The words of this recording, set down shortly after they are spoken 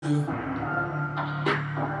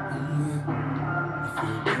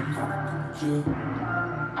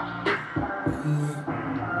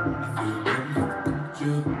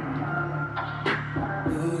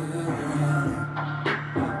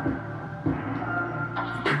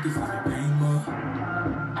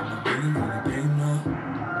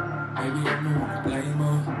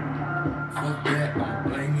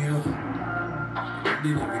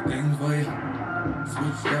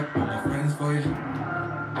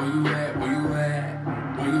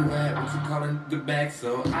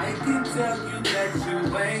So I can tell you that you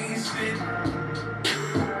ain't shit.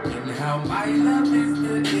 And how my love is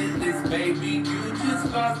the illest, baby. You just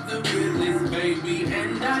lost the realest, baby.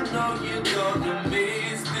 And I know you're gonna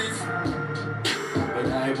miss this, but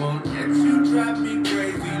I won't let you drive me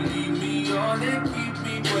crazy. Leave me on and keep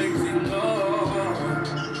me waiting. Oh,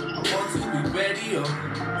 I want to be ready, oh.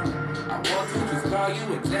 I want to just call you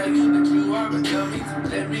and tell you that you are a dummy to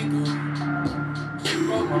let me go.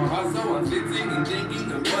 Broke my heart, so I'm sitting and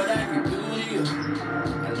thinking of what I can do to you.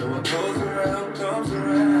 I know what goes around, comes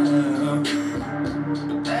around,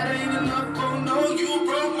 but that ain't enough, oh no, you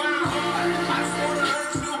broke my heart. I just wanna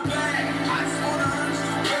hurt you back, I just wanna hurt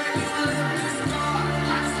you back, you left this scar.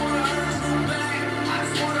 I just wanna hurt you back, I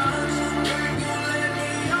just wanna hurt you back, you let me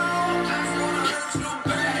on. I just wanna hurt you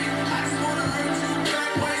back, I just wanna hurt you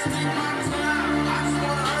back, wasting my time. I just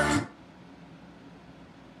wanna hurt you.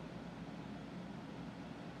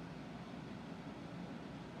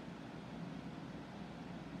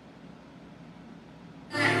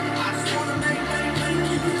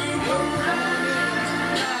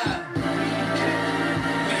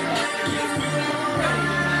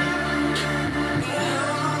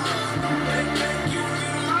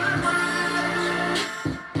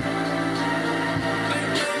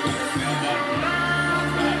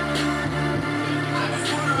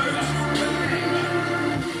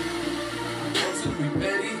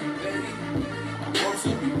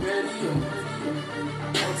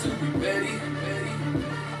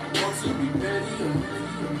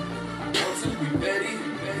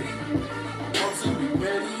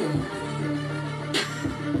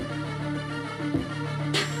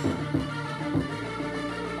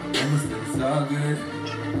 It's all good.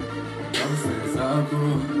 It's all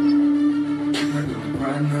cool. I'm not gonna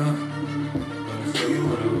cry now. Gonna show you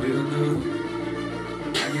what I will do.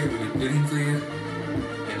 I gave everything to you,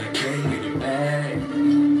 and I can't get it back.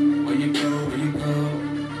 Where you go, where you go,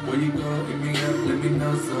 where you go? Hit me up, let me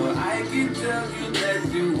know so I can tell you that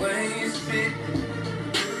you ain't shit.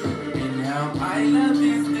 And how I love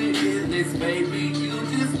is the illest, baby. You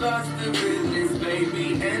just lost the realest, baby.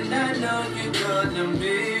 And I know you're gonna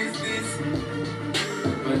miss this,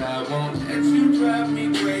 but I won't let you drive me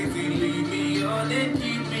crazy. Leave me on and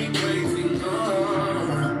keep me waiting. Oh,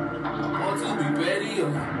 I want to be ready.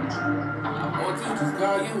 Oh, I want to just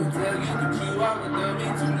call you and tell you that you are a dummy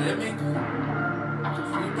to let me go.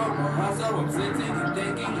 Cause you broke my heart, so I'm sitting and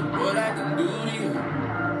thinking of what I can do to you.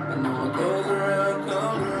 I know what goes around,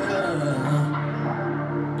 comes around,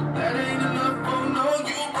 but that ain't enough. Oh no,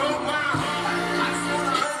 you broke my heart. I just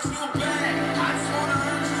wanna hurt you back. I just wanna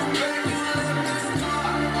hurt you back. You left this scar.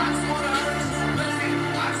 I just wanna hurt you back.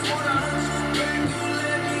 I just wanna hurt you back. You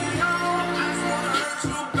let me on. I just wanna hurt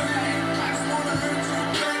you back. I just wanna hurt you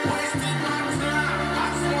back. Wasting my time. I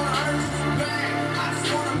just wanna hurt you back. I just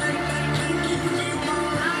wanna make you feel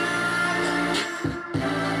alright.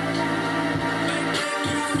 Make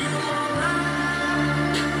you feel alright.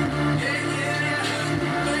 Yeah, yeah.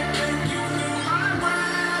 Make you feel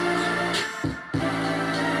alright.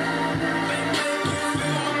 Make you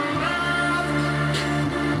feel alright.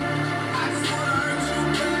 I just wanna hurt you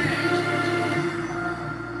back.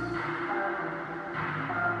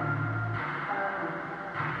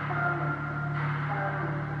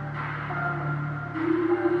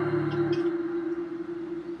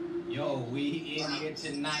 Yo, we in here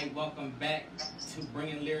tonight. Welcome back to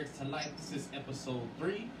Bringing Lyrics to Life. This is episode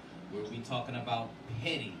 3, where we talking about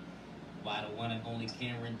Petty by the one and only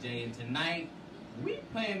Cameron J. And tonight, we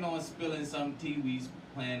plan on spilling some tea. We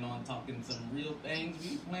plan on talking some real things.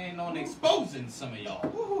 We plan on exposing some of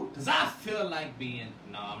y'all. Because I feel like being...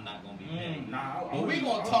 No, I'm not going to be petty. But we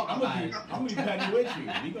going to talk about it. I'm going to be petty with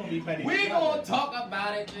you. We going to be petty We together. going to talk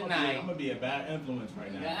about it tonight. I'm going to be a bad influence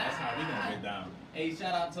right now. That's how we going to get down. Hey,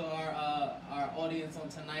 shout out to our audience on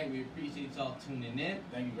tonight. We appreciate y'all tuning in.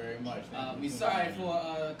 Thank you very much. We sorry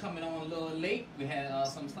for coming on a little late. We had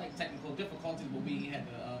some slight technical difficulties, but we had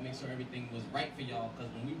to make sure everything was right for y'all.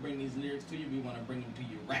 Because when we bring these lyrics to you, we want to bring them to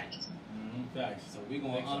you right. Facts. So we're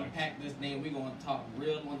going to unpack this thing. We're going to talk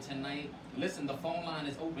real on tonight. Listen, the phone lines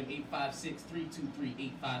line is open,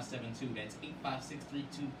 856-323-8572. That's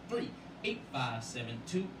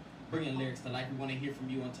 856-323-8572. Bringing lyrics to life. We want to hear from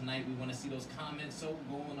you on tonight. We want to see those comments. So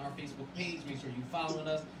go on our Facebook page. Make sure you following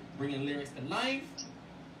us. Bringing lyrics to life.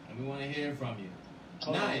 And we want to hear from you.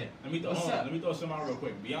 Naya, what's up? Let me throw some out real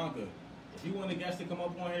quick. Bianca, if you want a guest to come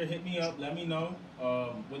up on here, hit me up. Let me know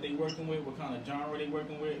what they working with, what kind of genre they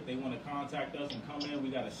working with. If they want to contact us and come in, we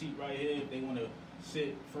got a seat right here. If they want to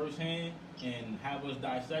sit firsthand and have us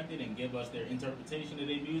dissect it and give us their interpretation of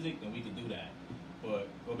their music, then we can do that. But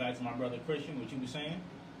go back to my brother Christian, what you were saying.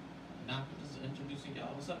 Nah, just introducing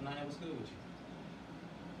y'all. What's up, Naya? What's good with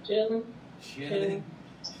Chilling. you?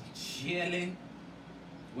 Chilling.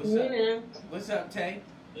 What's up? What's up, Tay?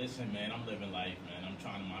 Listen, man, I'm living life, man. I'm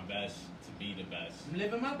trying my best to be the best. I'm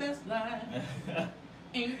living my best life.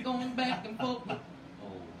 Ain't going back and forth. Oh,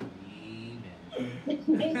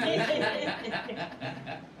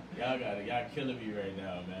 yeah. Y'all killing me right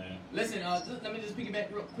now, man. Listen, let me just piggyback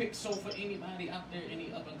real quick. So for anybody out there,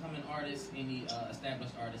 any up-and-coming artists, any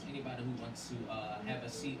established artists, anybody who wants to have a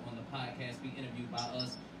seat on the podcast, be interviewed by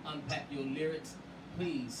us, unpack your lyrics,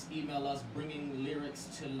 please email us,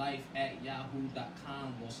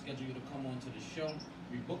 bringinglyrics@yahoo.com. We'll schedule you to come on to the show.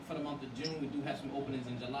 We booked for the month of June. We do have some openings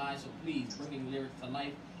in July, so please,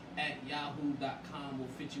 bringinglyrics@yahoo.com. We'll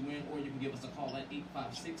fit you in, or you can give us a call at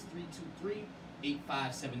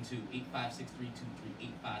 856-323-8572.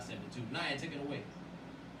 856-323-8572. Naya, take it away.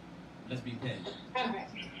 Let's be petty. All right.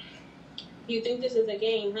 You think this is a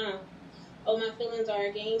game, huh? Oh, my feelings are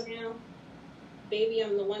a game now? Baby,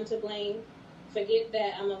 I'm the one to blame. Forget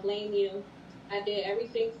that, I'ma blame you. I did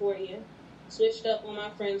everything for you. Switched up on my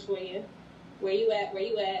friends for you. Where you at? Where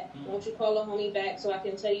you at? Won't you call a homie back so I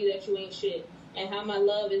can tell you that you ain't shit? And how my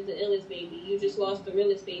love is the illest, baby. You just lost the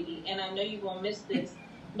realest, baby. And I know you gonna miss this,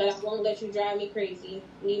 but I won't let you drive me crazy.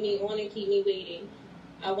 Leave me on and keep me waiting.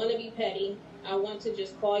 I wanna be petty. I want to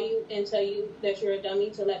just call you and tell you that you're a dummy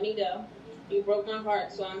to let me go. You broke my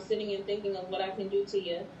heart, so I'm sitting and thinking of what I can do to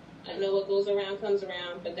you. I know what goes around comes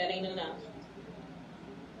around, but that ain't enough.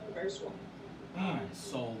 Verse 1. Alright,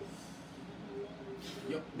 so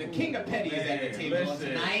the king of petty is at the table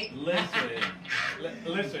tonight.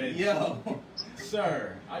 Listen. Yo.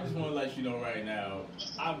 Sir, I just want to let you know right now,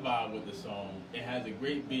 I vibe with the song. It has a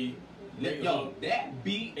great beat. That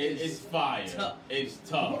beat is fire. Tough. It's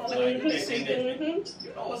tough. You know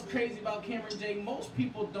what's crazy about Cameron J? Most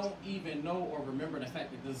people don't even know or remember the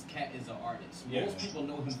fact that this cat is an artist. Most people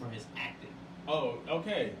know him for his acting. Oh,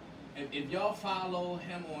 okay. If y'all follow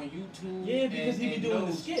him on YouTube, because he be doing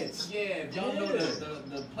the skits. Yeah, if y'all know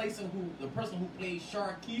the person who plays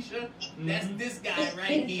Sharkeisha, that's this guy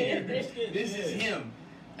right here. This is him.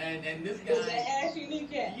 And this guy,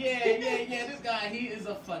 this guy, he is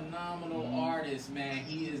a phenomenal artist, man.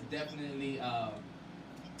 He is definitely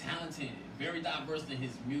talented, very diverse in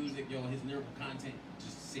his music. His lyrical content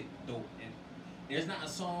just sick, dope. And there's not a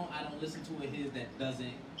song I don't listen to of his that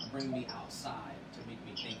doesn't bring me outside to make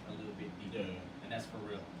me think a little bit deeper. Yeah. And that's for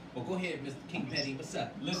real. Well, go ahead, Mr. King Petty. What's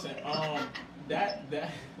up? Listen, that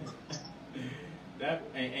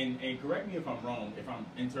and correct me if I'm wrong, if I'm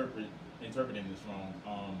interpreting this wrong.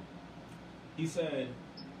 He said,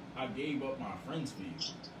 I gave up my friends for you.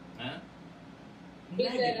 Huh? He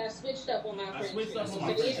said I switched up on my friends. I switched up on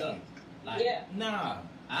my friends. Nah.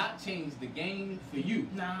 I changed the game for you.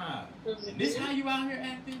 Nah. And this how you out here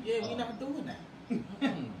acting? Yeah, we not doing that.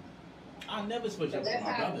 I never switch up with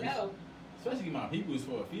my brothers. Especially my people's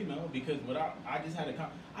for a female, because I just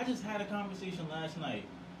had a conversation last night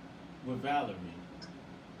with Valerie.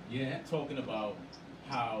 Yeah. Talking about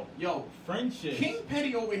how friendship. King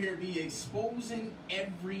Petty over here be exposing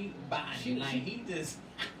everybody.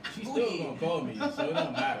 She's still gonna call me, so it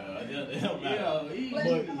don't matter. It don't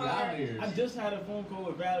matter. I just had a phone call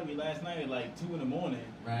with Valerie last night at like 2 a.m.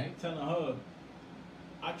 Right. Telling her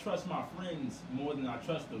I trust my friends more than I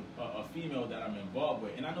trust a female that I'm involved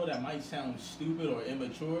with. And I know that might sound stupid or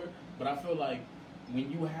immature, but I feel like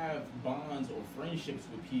when you have bonds or friendships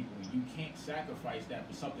with people, you can't sacrifice that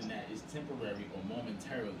for something that is temporary or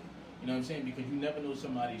momentarily. You know what I'm saying? Because you never know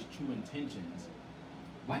somebody's true intentions.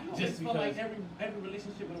 Why do you just feel like every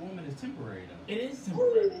relationship with a woman is temporary though? It is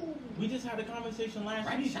temporary. We just had a conversation last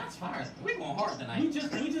week. Shots fired. We're going hard tonight. We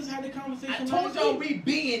just had a conversation last week. I told y'all we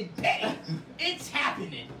being petty. It's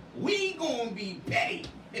happening. We gonna be petty.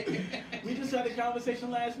 We just had a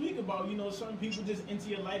conversation last week about, certain people just enter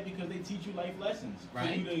your life because they teach you life lessons. Right.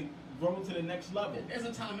 For you to grow to the next level. There's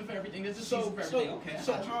a time for everything. There's a season for everything. Okay.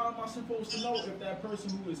 So how am I supposed to know if that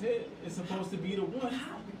person who is here is supposed to be the one?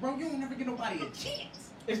 How? Bro, you don't never get nobody a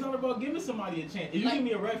chance. It's not about giving somebody a chance. If you Like- give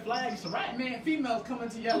me a red flag, it's a wrap. Man, females come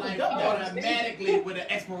into your life Oh. automatically with an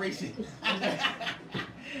expiration.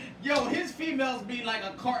 Yo, his females be like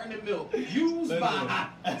a carton of milk. Use by,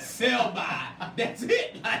 sell by. That's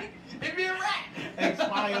it. Like, it be a wrap.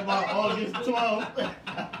 Expire by August 12th.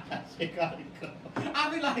 She gotta go. I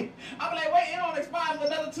be like, wait, it don't expire for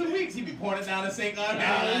another 2 weeks. He be pouring it down the sink.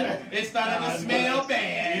 It's starting to smell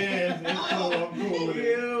bad. Yes, it's cool. I'm cool with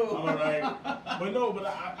it. Ew. All right. But no, but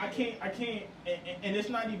I can't, and it's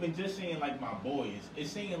not even just saying like my boys.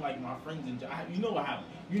 It's saying like my friends and you know what happened.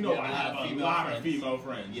 You know I have a lot of female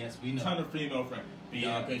friends. Yes, we know. Ton of female friends.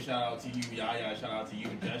 Bianca, shout out to you. Yaya, shout out to you.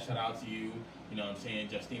 Jess, shout out to you. You know what I'm saying?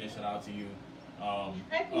 Justina, shout out to you.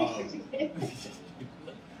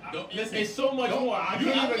 Listen, it's so much more. I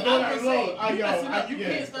You- can't even I go was that gonna low. say, you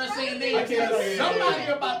can't start saying names. can't say-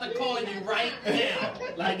 Somebody about to call you right now.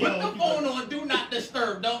 Like, Put yo, the phone on. Do not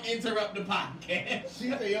disturb. Don't interrupt the podcast. She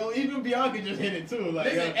said, yo, even Bianca just hit it too. Like,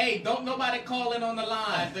 Listen, yo. hey, don't nobody call in on the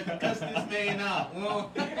line to cuss this man out.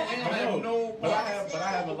 Well, they don't have no. But I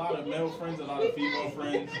have a lot of male friends, a lot of female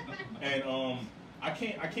friends, and I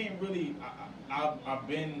can't really. I've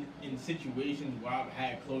been in situations where I've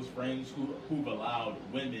had close friends who've allowed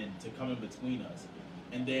women to come in between us,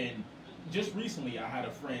 and then just recently I had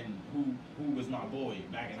a friend who was my boy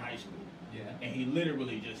back in high school. Yeah. And he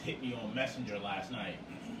literally just hit me on Messenger last night.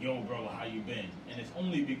 Yo, bro, how you been? And it's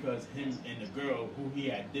only because him and the girl who he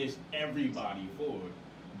had dissed everybody for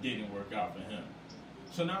didn't work out for him.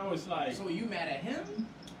 So now it's like, So you mad at him?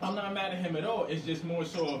 I'm not mad at him at all. It's just more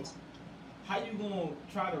so of how you gonna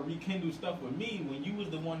try to rekindle stuff with me when you was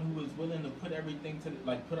the one who was willing to put everything to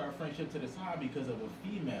put our friendship to the side because of a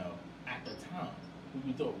female at the time who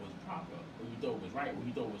you thought was proper, who you thought was right, who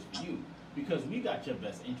you thought was for you. Because we got your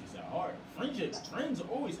best interests at heart. Friends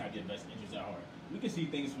always have your best interests at heart. We can see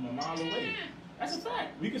things from a mile away. That's a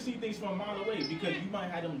fact. We can see things from a mile away because you might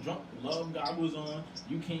have them drunk love goggles on.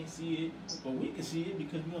 You can't see it, but we can see it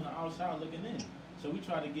because we on the outside looking in. So we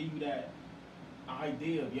try to give you that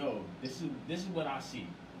idea of, yo, this is what I see.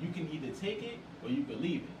 You can either take it or you can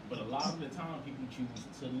leave it. But a lot of the time, people choose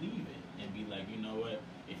to leave it and be like, you know what?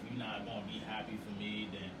 If you're not gonna be happy for me,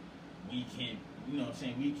 then we can't. You know what I'm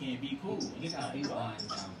saying? We can't be cool. And it's not these cool. lines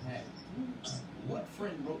down pat. What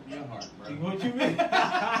friend broke your heart, bro? What you mean?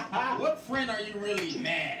 What friend are you really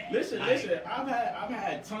mad at? Listen. Like, I've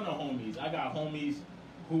had a ton of homies. I got homies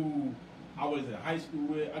who I was in high school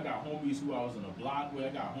with. I got homies who I was in a block with. I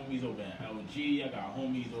got homies over in LG. I got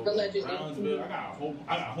homies over Allegedly. in Brownsville. I got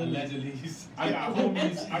homies. Allegedly. I got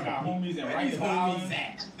homies in Where these Rikers homies Island.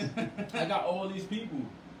 at? I got all these people.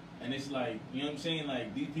 And it's like, you know what I'm saying?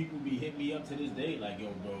 Like, these people be hitting me up to this day, like,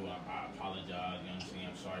 yo, bro, I apologize. You know what I'm saying?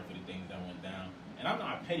 I'm sorry for the things that went down. And I'm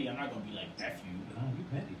not petty. I'm not going to be like, F you. No, you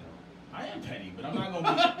petty though. I am petty, but I'm not going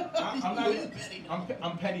to be. I'm not. You is petty, though.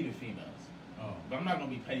 I'm petty to females. Oh. But I'm not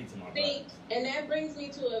going to be petty to my See, brothers. and that brings me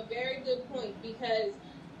to a very good point because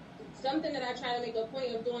something that I try to make a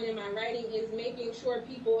point of doing in my writing is making sure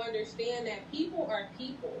people understand that people are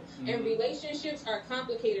people and relationships are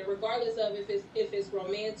complicated regardless of if it's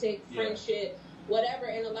romantic, friendship, whatever.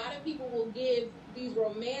 And a lot of people will give these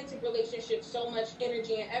romantic relationships so much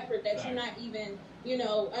energy and effort that you're not even,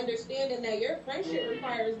 understanding that your friendship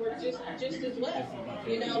requires work just as well.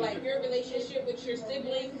 Like your relationship with your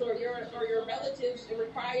siblings or your relatives, it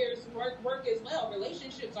requires work as well.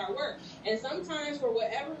 Relationships are work. And sometimes for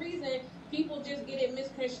whatever reason, people just get it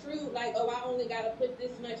misconstrued like, oh, I only got to put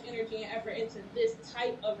this much energy and effort into this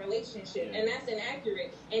type of relationship. And that's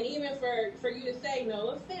inaccurate. And even for you to say, no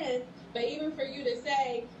offense, but even for you to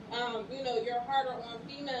say, you're harder on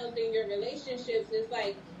females than your relationships, it's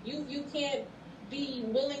like you can't be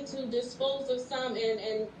willing to dispose of some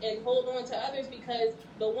and hold on to others because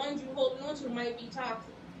the ones you holding on to might be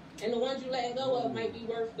toxic. And the ones you letting go of might be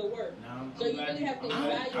worth the work. No, So you really have to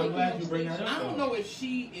evaluate. I'm glad you bring that up. I don't know if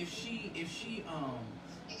she I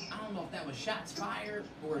don't know if that was shots fired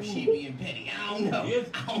or if she being petty. I don't know.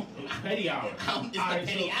 Petty hour. It's the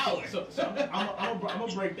petty hour. So I'm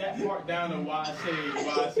gonna break that part down to why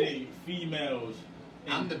I say females.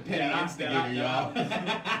 I'm the petty instigator, y'all.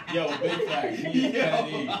 Yo, big fact. He is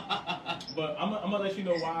petty. But I'm gonna let you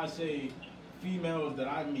know why I say females that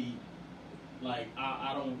I meet, like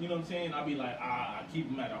I don't, you know what I'm saying? I be like I keep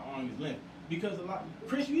them at an arm's length because a lot.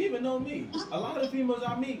 Chris, you even know me. A lot of the females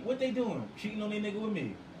I meet, what they doing? Cheating on their nigga with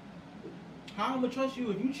me. How I'ma trust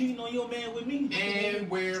you if you cheating on your man with me? And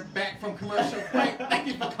we're back from commercial break. Thank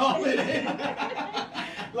you for calling in.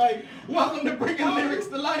 Like, welcome to Bringing Lyrics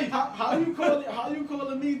to Life. How you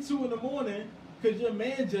calling me 2 in the morning because your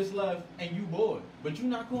man just left and you bored, but you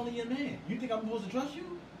not calling your man? You think I'm supposed to trust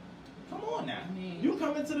you? Come on now. I mean, You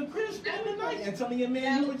come into the crib spending the night and telling your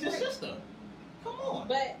man you with your sister. Come on.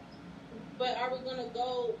 But are we gonna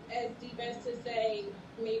go as deep as to say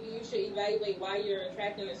maybe you should evaluate why you're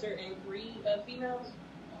attracting a certain breed of females?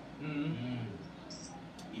 Mm-hmm.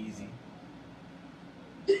 Easy.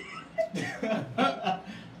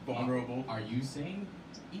 Vulnerable. Are you saying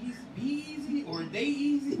easy, be easy, or they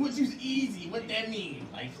easy? What you easy? What that mean?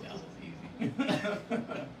 Lifestyle is easy.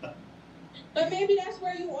 But maybe that's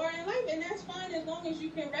where you are in life, and that's fine as long as you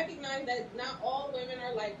can recognize that not all women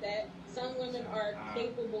are like that. Some women are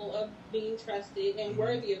capable of being trusted and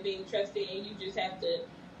worthy of being trusted, and you just have to,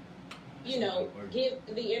 give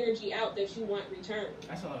the energy out that you want returned.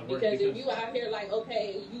 That's all it Because if you out here like,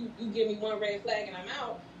 okay, you give me one red flag and I'm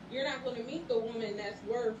out, you're not going to meet the woman that's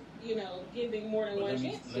worth, giving more than one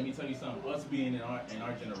chance. Let me tell you something. Us being in our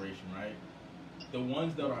generation, right? The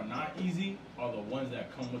ones that are not easy are the ones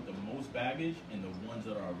that come with the most baggage and the ones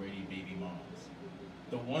that are already baby moms.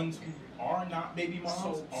 The ones who are not baby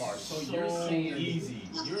moms are so you're saying easy.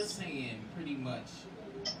 You're saying pretty much.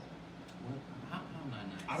 How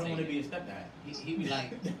Nine I don't want to be a stepdad. He be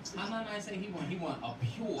like, how Nine say he want a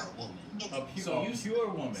pure woman. A pure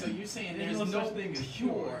woman. So you're saying there's no such thing as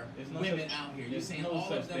pure women out here. You're saying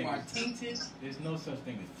all of them are tainted. There's no such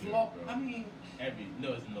thing as pure, bro. I mean,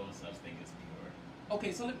 there's no such thing as pure.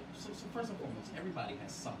 Okay, so first and foremost, everybody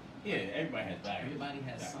has something. Yeah, everybody has baggage. Everybody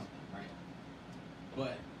has something, right?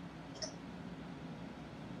 But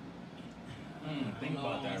think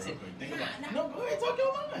about that real quick. Think about it. No, go ahead, talk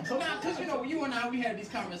your mind. Because you and I, we have these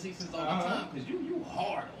conversations all the time. Because you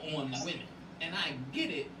hard on women, and I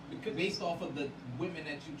get it because based off of the women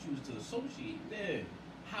that you choose to associate. Yeah.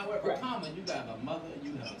 However, common, you got a mother,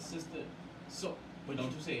 you have a sister. So, but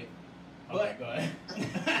don't you say it. Okay, go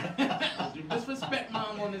ahead. You disrespect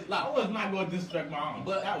mom on this lot. I was not going to disrespect mom.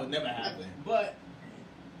 But that would never happen. But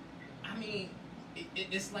I mean,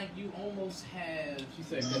 it's like you almost have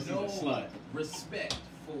no respect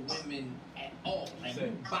for women at all. Like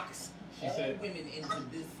you box women into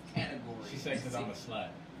this category. She said because I'm a slut.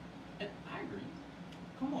 I agree.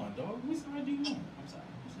 Come on, dog. Whose side do you want? I'm sorry.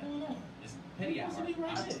 It's petty hour.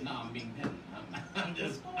 I'm being petty.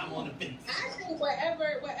 I'm on the fence. I think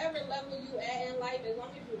whatever level you at in life, as long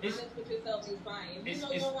as you're honest with yourself, is fine. If you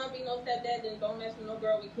know you don't want to be no stepdad, then don't mess with no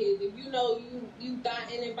girl with kids. If you know you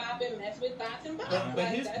thotting and bopping, mess with thoughts and bopping. But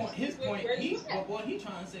his point, what he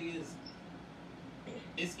trying to say is,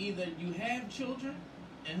 it's either you have children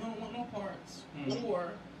and don't want no parts,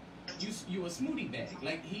 or you a smoothie bag.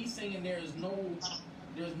 Like he's saying, there's no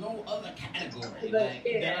other category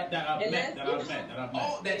that I've met.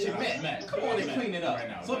 Oh, that you met. Come on and clean it up. Right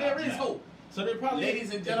now, so there is hope. So there probably,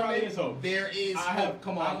 ladies and gentlemen, is hope. There is hope.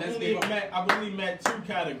 Come on, I've only met two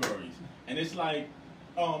categories, and it's like,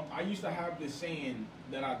 I used to have this saying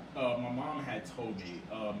that my mom had told me.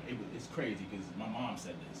 It's crazy because my mom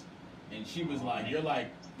said this, and she was like, "You're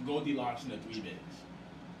like Goldilocks in the Three Bears.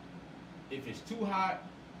 If it's too hot,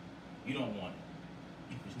 you don't want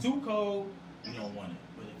it. If it's too cold, you don't want it.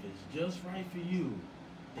 But if it's just right for you,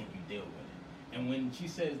 then you deal with it." And when she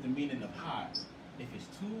says the meaning of hot, if it's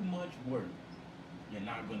too much work, you're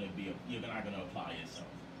not gonna apply yourself.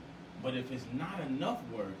 But if it's not enough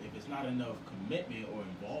work, if it's not enough commitment or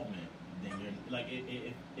involvement, then you're like,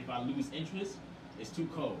 if I lose interest, it's too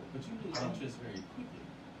cold. But you lose interest very quickly.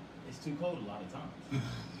 It's too cold a lot of times.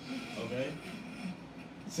 Okay?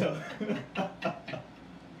 So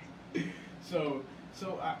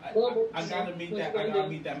I gotta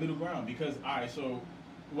meet that middle ground because so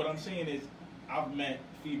what I'm saying is I've met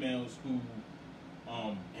females who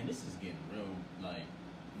and this is getting real like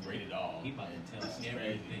rated R. He about to tell us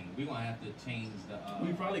everything. We're gonna have to change the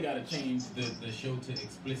we probably gotta change the show to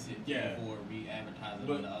explicit before we advertise it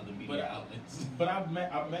on the other media outlets. But I've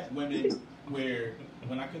met women where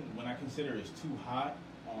when I consider it's too hot,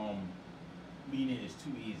 meaning it's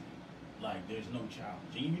too easy. Like there's no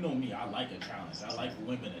challenge. And you know me, I like a challenge. I like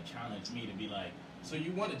women to challenge me to be like. So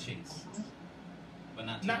you want to chase, but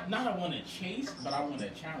not I want to chase, but I want to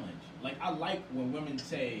challenge. Like I like when women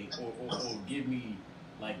say or give me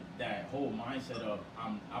like that whole mindset of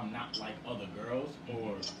I'm not like other girls,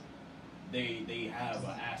 or they have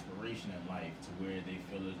an aspiration in life to where they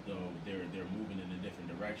feel as though they're moving in a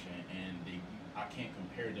different direction, and I can't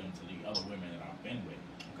compare them to the other women that I've been with.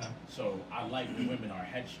 Okay. So I like when women are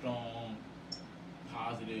headstrong,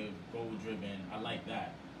 positive, goal-driven. I like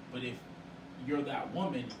that. But if you're that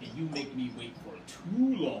woman and you make me wait for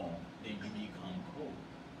too long, then you become cold.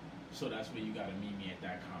 So that's where you gotta meet me at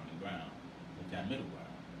that common ground, that middle ground.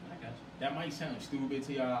 I got you. That might sound stupid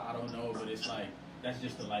to y'all, I don't know, but it's like that's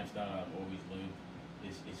just the lifestyle I've always lived.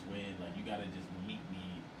 It's weird. Like you gotta just meet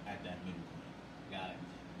me at that middle point. Got it.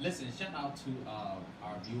 Listen, shout out to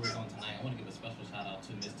our viewers on tonight. I want to give a special shout out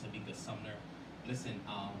to Miss Tamika Sumner. Listen,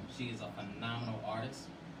 she is a phenomenal artist.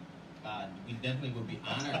 We definitely would be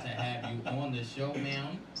honored to have you on the show,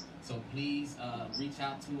 ma'am. So please reach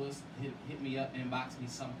out to us. Hit me up, inbox me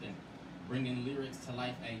something. Bringing lyrics to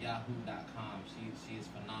life at yahoo.com. She is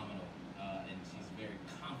phenomenal, and she's very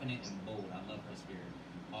confident and bold. I love her spirit.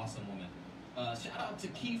 Awesome woman. Shout out to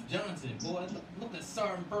Keith Johnson. Boy, look at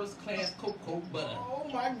Sergeant First Class Cocoa Butter. Oh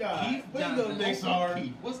my God. Keith What's Johnson. going on, Big Summer?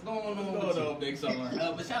 Keith, what's going on What's with going you? on, Big Summer?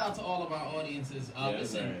 But shout out to all of our audiences. Yes,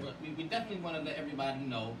 Listen, right. we definitely want to let everybody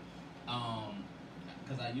know,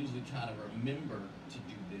 because I usually try to remember to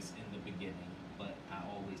do this in the beginning, but I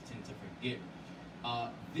always tend to forget.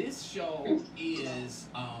 This show is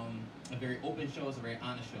a very open show. It's a very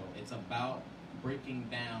honest show. It's about breaking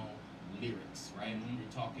down lyrics, right? Mhm.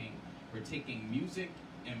 We're taking music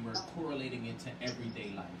and we're correlating it to everyday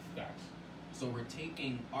life. Facts. So we're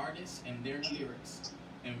taking artists and their lyrics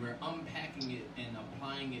and we're unpacking it and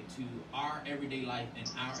applying it to our everyday life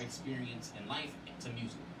and our experience in life to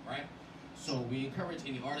music, right? So we encourage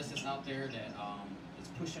any artists that's out there that is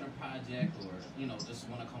pushing a project or just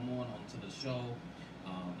want to come onto the show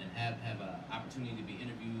and have an opportunity to be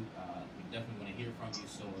interviewed. We definitely want to hear from you.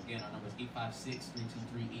 So again, our number is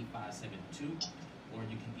 856-323-8572. Or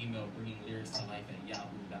you can email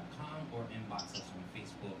bringinglyrics@yahoo.com or inbox us on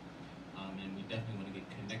Facebook, and we definitely want to get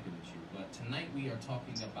connected with you. But tonight we are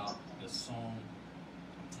talking about the song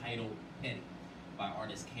titled "Petty" by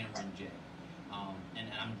artist Cameron J.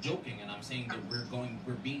 And I'm joking, and I'm saying that we're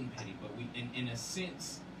being petty, but we, in a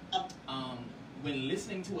sense, when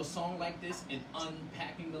listening to a song like this and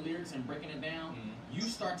unpacking the lyrics and breaking it down, you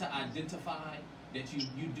start to identify that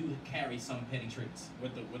you do carry some petty traits.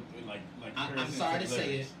 With like I'm sorry to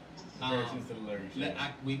say it. Comparisons to the lyrics.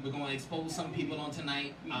 We're going to expose some people on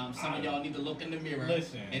tonight. Some of y'all need to look in the mirror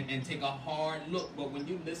and take a hard look. But when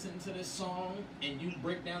you listen to this song and you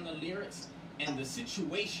break down the lyrics and the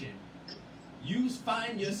situation, you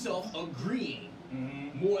find yourself agreeing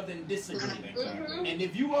more than disagreeing. Exactly. And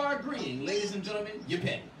if you are agreeing, ladies and gentlemen, you're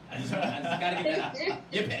petty. I just got to get that out.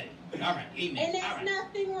 You're petty. All right, amen. And there's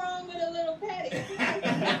nothing wrong with a little petty.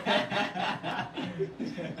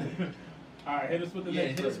 All right, hit us with the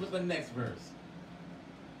next verse. Hit us with the next verse.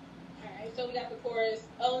 Alright, so we got the chorus.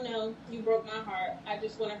 Oh no, you broke my heart. I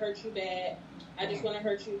just want to hurt you bad. I just want to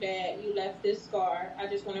hurt you bad. You left this scar. I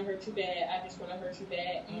just want to hurt you bad. I just want to hurt you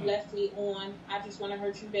bad. You left me on. I just want to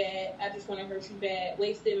hurt you bad. I just want to hurt you bad.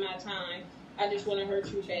 Wasted my time. I just want to hurt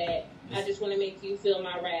you bad. I just want to make you feel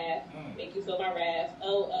my wrath. Make you feel my wrath.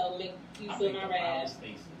 Oh, make you feel my wrath.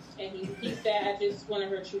 And he said, I just want to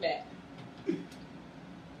hurt you bad.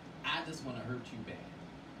 I just want to hurt you bad.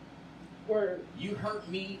 Word. You hurt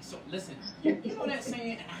me. So listen, you know that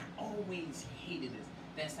saying, and I always hated this.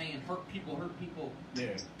 That saying, hurt people.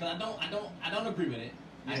 Yeah. Because I don't agree with it.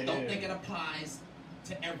 Yeah, I don't think it applies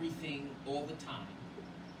to everything all the time.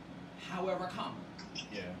 However, comma.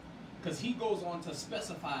 Yeah. Because he goes on to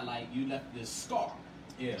specify, like, you left this scar.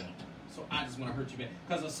 Yeah. So I just want to hurt you bad.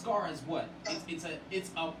 Because a scar is what? It's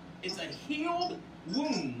a healed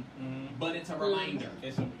wound, but it's a reminder.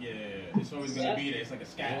 It's always gonna be there. It's like a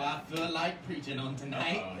scab. Oh, I feel like preaching on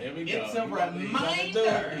tonight. Here we go. It's a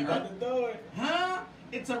reminder. You about to do it. Huh?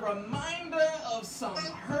 It's a reminder of some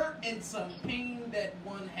hurt and some pain that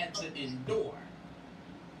one had to endure.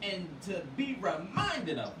 And to be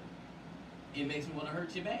reminded of it makes me want to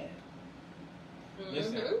hurt you bad.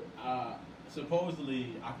 Listen,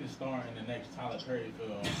 supposedly I could star in the next Tyler Perry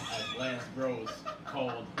film as Lance Gross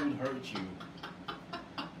called "Who Hurt You."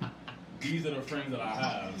 These are the friends that I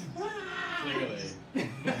have. Clearly.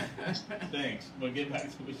 Thanks. But get back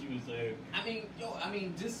to what you were saying.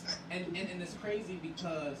 Just and it's crazy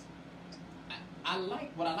because I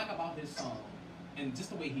like what I like about his song and just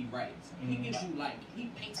the way he writes. He gives you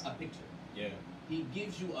he paints a picture. Yeah. He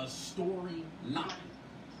gives you a story line.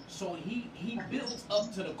 So he builds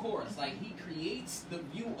up to the chorus. Like, he creates the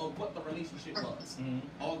view of what the relationship was.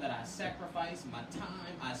 All that I sacrificed, my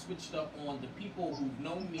time, I switched up on the people who've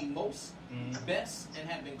known me most, best, and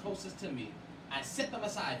have been closest to me. I set them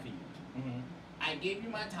aside for you. I gave you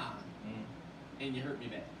my time, and you hurt me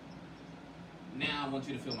bad. Now I want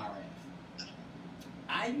you to feel my wrath.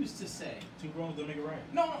 I used to say... Two wrongs don't make it right.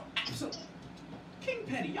 No, absolutely. King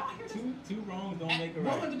Petty, y'all hear this? Two wrongs don't make it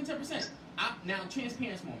right. 110%. Now,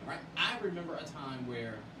 transparency moment, right? I remember a time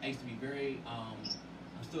where I used to be very, I'm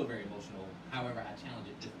still very emotional. However, I challenge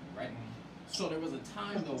it differently, right? So there was a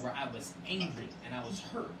time, though, where I was angry and I was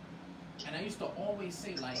hurt. And I used to always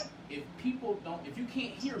say, like, if you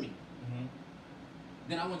can't hear me,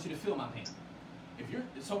 then I want you to feel my pain.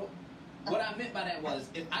 What I meant by that was,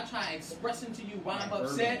 if I try expressing to you why I'm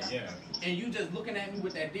upset, and you just looking at me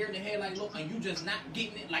with that deer in the headlight look, and you just not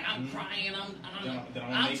getting it, like I'm crying,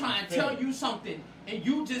 I'm trying to tell you something, and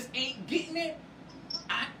you just ain't getting it,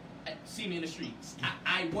 I see me in the streets.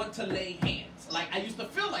 I want to lay hands. Like, I used to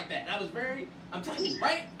feel like that. I'm telling you,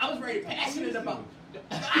 right? I was very passionate about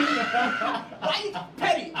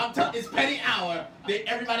petty. It's petty hour.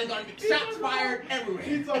 Everybody's gonna be shots fired everywhere.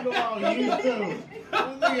 He's talking about you too.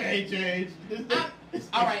 Nigga hate your age.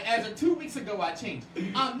 All right, as of 2 weeks ago, I changed.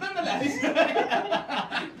 Nonetheless,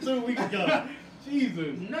 2 weeks ago.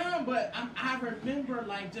 Jesus. No, but I remember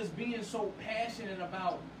like just being so passionate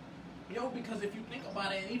about, because if you think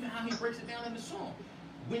about it, and even how he breaks it down in the song,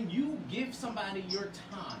 when you give somebody your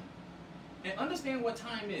time. And understand what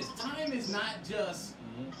time is. Time is not just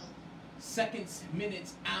seconds,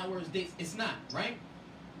 minutes, hours, days. It's not, right?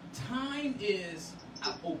 Time is,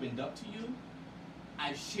 I've opened up to you.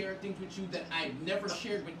 I've shared things with you that I've never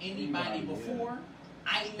shared with anybody before.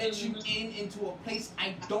 I let you into a place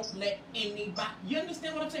I don't let anybody. You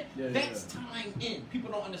understand what I'm saying? That's time in. People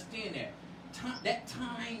don't understand that. That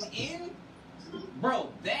time in, bro,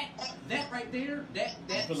 that right there, that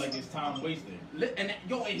I feel like it's time wasted. And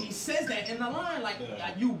and he says that in the line, like,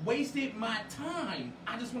 you wasted my time.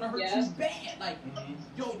 I just want to hurt you bad. Like,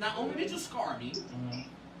 not only did you scar me,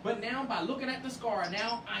 but now by looking at the scar,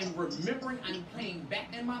 now I'm remembering, I'm playing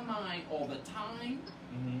back in my mind all the time,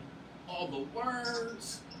 all the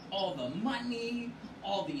words, all the money,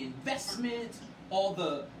 all the investment, all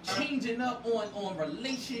the changing up on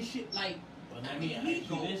relationship. Like, Let me ask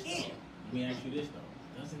you this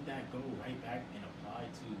though. Doesn't that go right back and apply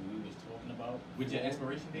to what we was talking about? With your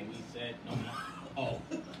expiration date? When we said,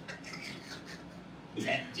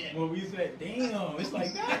 When we said, damn, it's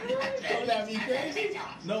like that. Don't that be crazy?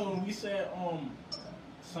 No, when we said,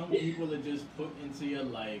 some people are just put into your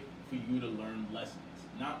life for you to learn lessons.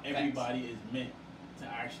 Not everybody is meant to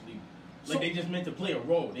actually, they just meant to play a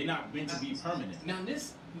role. They're not meant to be permanent. Now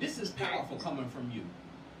this is powerful coming from you,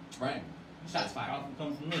 right? Shots fired. Powerful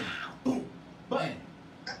comes from me. Boom. But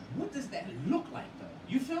what does that look like though?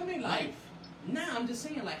 You feel me? Like, now I'm just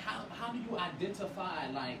saying, like, how do you identify,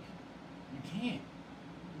 like, you can't.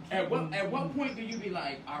 At what point do you be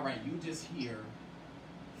like, all right, you just here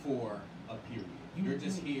for a period. You're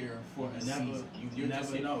just here for a season. You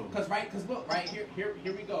never know. Because look, right here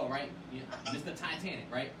we go, right? Mr. Titanic,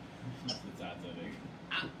 right? Mr. Titanic.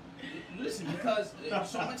 Listen, because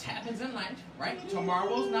so much happens in life, right?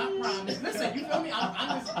 Tomorrow's not promised. Listen, you feel me?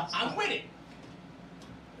 I'm with it.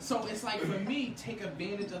 So it's like, for me, take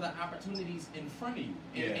advantage of the opportunities in front of you.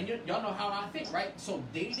 And y'all know how I think, right? So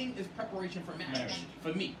dating is preparation for marriage.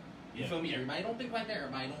 For me. You feel me? Everybody don't think like that.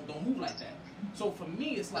 Everybody don't move like that. So for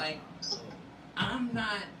me, it's like, I'm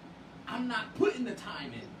not putting the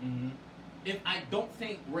time in if I don't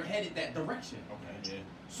think we're headed that direction. Okay, yeah.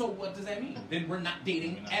 So what does that mean? Then we're not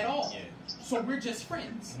dating at all. Yeah. So we're just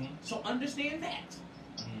friends. So understand that,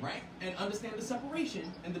 right? And understand the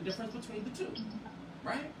separation and the difference between the two,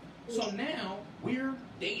 right? So now we're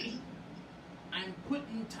dating. I'm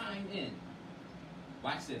putting time in.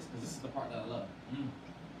 Watch this, because this is the part that I love.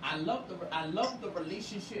 I love the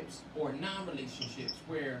relationships or non-relationships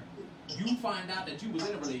where you find out that you was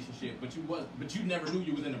in a relationship, but you never knew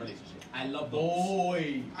you was in a relationship. I love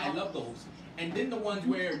those. I love those. And then the ones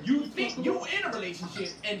where you think you in a relationship,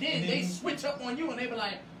 and then they switch up on you, and they be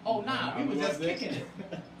like, "Oh nah, we was just kicking it."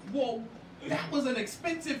 Well, that was an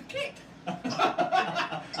expensive kick.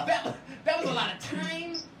 that was a lot of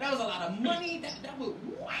time. That was a lot of money. That was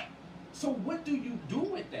what? So what do you do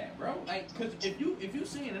with that, bro? Like, because if you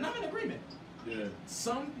saying, and I'm in agreement. Yeah.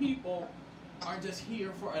 Some people are just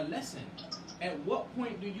here for a lesson. At what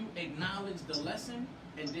point do you acknowledge the lesson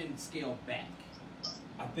and then scale back?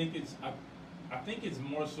 I think it's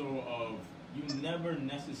more so of, you never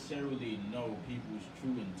necessarily know people's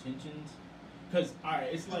true intentions. Because,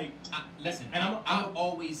 alright, it's like, listen, and I've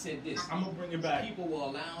always said this. I'm gonna bring it back. People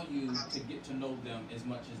will allow you to get to know them as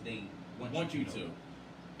much as they want you to.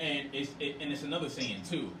 And it's another saying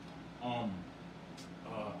too. I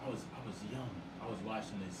was young. I was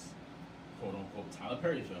watching this quote unquote Tyler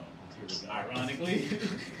Perry film. Ironically.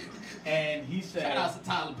 And he said, shout out to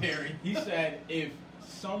Tyler Perry. He said, if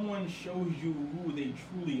someone shows you who they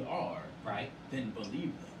truly are, right, then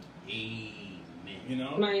believe them. Amen. You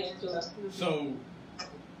know? So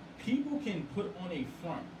people can put on a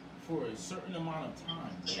front for a certain amount of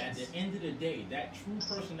time. But at the end of the day, that true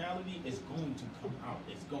personality is going to come out.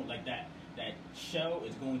 It's going, like that shell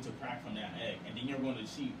is going to crack from that egg, and then you're going to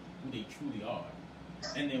see who they truly are.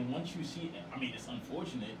 And then once you see, I mean, it's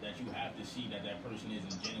unfortunate that you have to see that person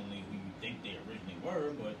isn't genuinely who you think they originally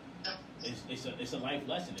were, but it's a life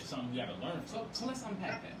lesson. It's something we got to learn from. So let's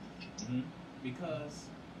unpack that. Mm-hmm. Because,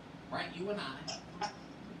 right, you and I,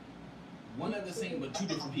 one of the same, but two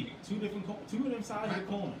different people. Two of them sides of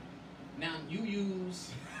the coin. Now, you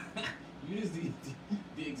use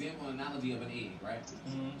the example analogy of an egg, right?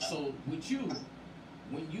 Mm-hmm. So, with you,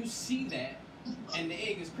 when you see that, and the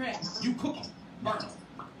egg is cracked, you cook them, burn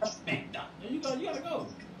them, bang, done. There you go. You gotta go.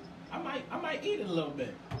 I might eat it a little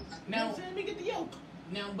bit. Now, let me get the yolk.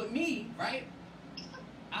 Now, but me, right?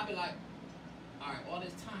 I'll be like, all right, all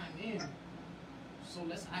this time in, so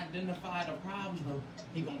let's identify the problem.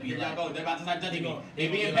 He gonna be Here like, y'all go. They're about to start judging me. They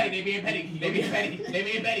gonna being be petty. like- They being petty. They being petty. They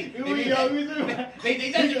being petty. They Here being we go, petty. we do it.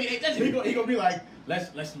 They judging me. They judging me. He gonna be like, let's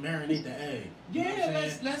marinate the egg. You know Yeah, what I'm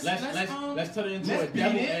saying? let's turn it into a let's beat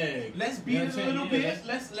devil it. egg. Let's You beat know it what a I'm little saying? bit.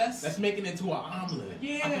 Yeah, let's make it into an omelet.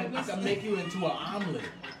 Yeah, I can make you into an omelet.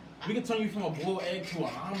 We can turn you from a boiled egg to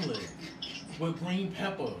an omelet with green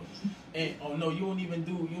pepper. And oh no, you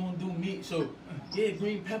don't do meat. So yeah,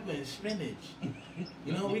 green pepper and spinach.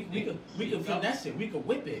 You know, we could finesse it. We could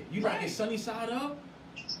whip it. You like it sunny side up,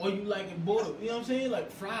 or you like it boiled? You know what I'm saying?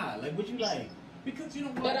 Like fried. Like what you like? Because you know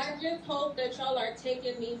what? But I just hope that y'all are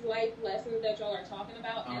taking these life lessons that y'all are talking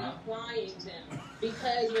about and Uh-huh. applying them.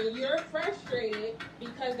 Because when you're frustrated,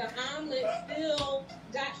 because the omelet still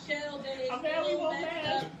got shells in it, I'm mad we still won't messed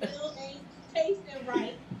laugh. up, still ain't tasting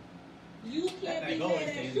right, you can't be mad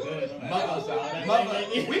at yours. Mother,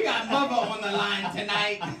 we got Mother on the line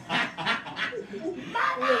tonight.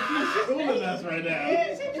 She's schooling us right now.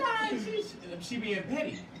 Yeah, she being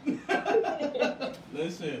petty.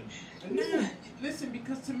 Listen. Nah, listen,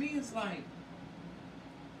 because to me it's like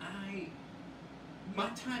my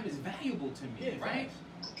time is valuable to me, Yeah, right?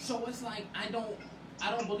 So it's like I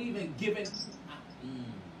don't believe in giving.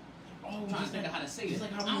 I'm trying to think of how to say It's it.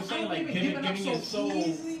 like how I we were don't saying, like believe in giving your up so soul.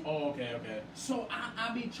 easy. Oh, okay. So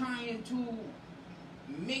I be trying to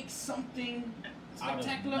make something Out of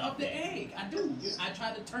spectacular of the nothing. egg. I do. I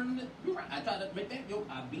try to turn it. You're right. I try to make that yolk.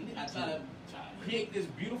 I beat it. I try to create this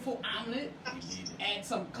beautiful omelet. Add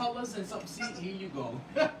some colors and some. See, here you go.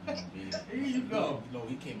 Here you go. No,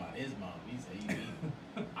 he came out of his mouth. He said he beat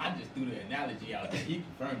it. I just threw the analogy out there. He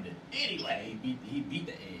confirmed it. Anyway, he beat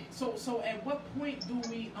the egg. so at what point do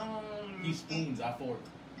we He spoons, I fork.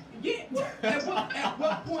 Yeah. At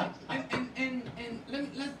what point? And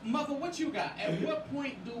let's Mother, what you got? At what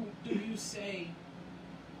point do you say?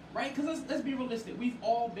 Right? Because let's be realistic. We've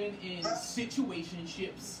all been in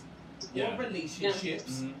situationships Yeah. or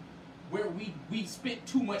relationships Mhm. where we spent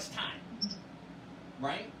too much time.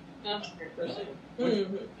 Right? 100%.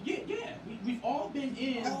 Yeah. We've all been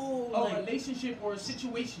in a relationship or a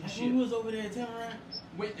situationship. Who was over there telling her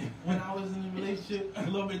when I was in a relationship a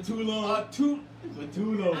little bit too long? For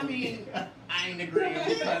too long. I mean, I ain't agreeing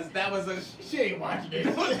because that was a. She ain't watching it.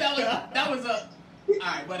 that was a. All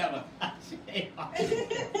right, whatever. She ain't watching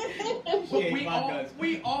it. But She ain't my guts.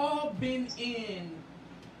 we all been in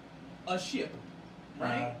a ship,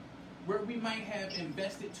 right? Uh-huh. Where we might have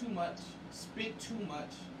invested too much, spent too much,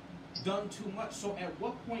 done too much. So at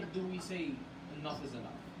what point do we say enough is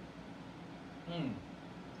enough?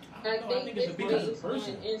 I think it's it's because based of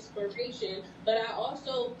person. on inspiration, but I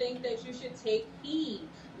also think that you should take heed.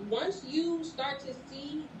 Once you start to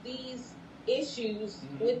see these issues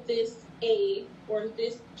with this aid or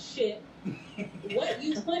this ship, what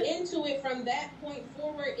you put into it from that point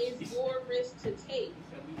forward is your risk to take.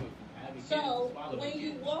 So when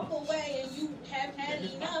you walk away and you have had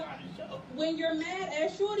enough, when you're mad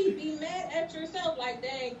at Shorty, be mad at yourself. Like,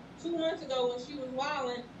 dang, 2 months ago when she was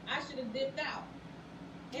wilding, I should have dipped out.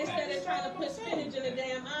 Instead of trying to put spinach in a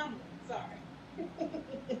damn omelet. Sorry.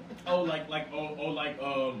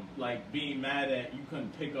 like being mad at you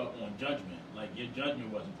couldn't pick up on judgment. Like your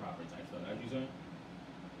judgment wasn't proper type stuff. That's what you're saying?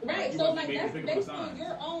 Right, You so wasn't like able to that's pick up based the on signs.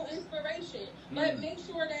 your own inspiration. But make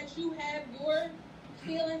sure that you have your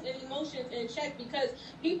feelings and emotions in check, because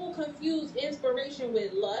people confuse inspiration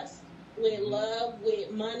with lust, with love, with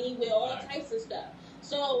money, with all types of stuff.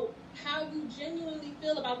 So how you genuinely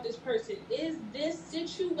feel about this person. Is this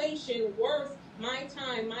situation worth my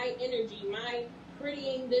time, my energy, my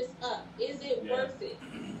prettying this up? Is it worth it?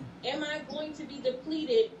 Am I going to be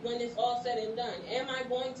depleted when it's all said and done? Am I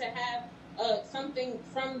going to have something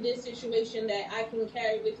from this situation that I can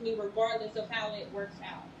carry with me regardless of how it works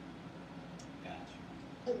out?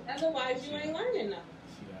 Gotcha. Otherwise, you ain't learning nothing.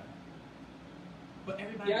 But Y'all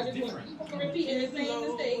everybody's just different. want people repeating the same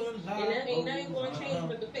mistakes, and that ain't nothing going to change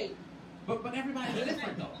but the fate. But everybody's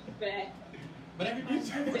different though. Fact. But everybody's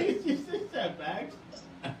different. You said that, Bags.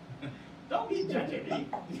 Don't be judging me.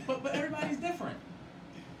 But everybody's different.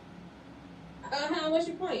 What's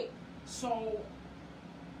your point? So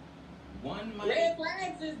one might. Red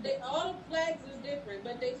flags all the flags is different,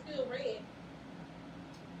 but they still red.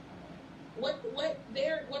 What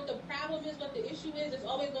the problem is, what the issue is, it's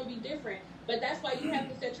always going to be different. But that's why you have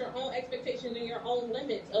to set your own expectations and your own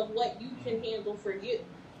limits of what you can handle for you,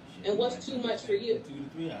 and what's too much for you. 2 to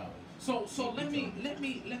 3 hours. So let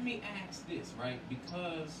me ask this, right?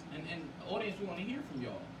 Because and audience, we want to hear from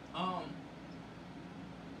y'all.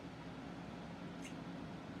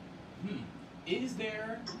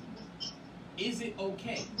 Is it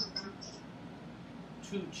okay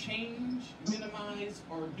to change, minimize,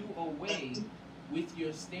 or do away with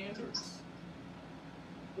your standards?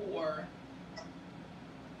 Or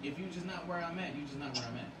if you're just not where I'm at, you're just not where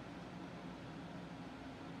I'm at?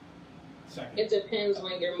 Second. It depends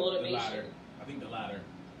on your The motivation. latter. I think the latter.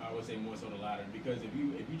 I would say more so the latter, because if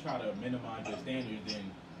you try to minimize your standards,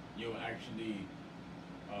 then you'll actually.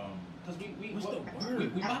 Because What's the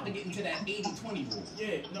word? we about to get into that 80-20 rule.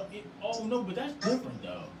 Yeah. No. But that's different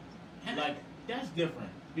though. Like that's different,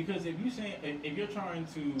 because if you saying if you're trying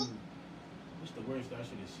to, what's the word that I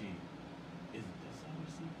should have seen? Is it this?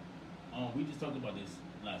 We just talked about this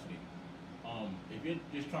last week. If you're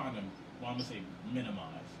just trying to, I'm gonna say minimize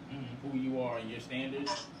who you are and your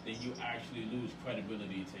standards, then you actually lose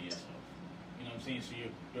credibility to yourself. You know what I'm saying? So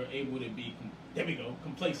you're able to be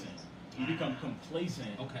complacent. You become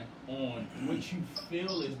complacent on what you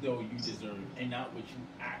feel as though you deserve and not what you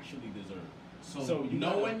actually deserve. So you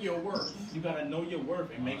knowing your worth. You gotta know your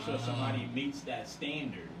worth and make sure somebody meets that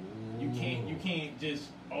standard. You can't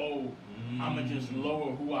just I'ma just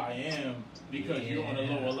lower who I am because you're on a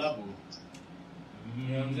lower level. You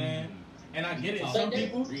know what I'm saying? And I get it. Some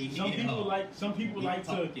people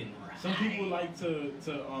like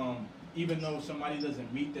to even though somebody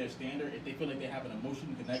doesn't meet their standard, if they feel like they have an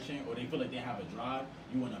emotional connection or they feel like they have a drive,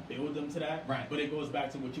 you want to build them to that. Right. But it goes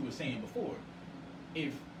back to what you were saying before.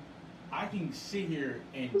 If I can sit here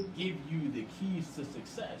and give you the keys to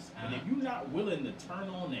success, and if you're not willing to turn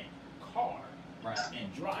on that car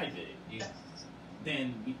and drive it,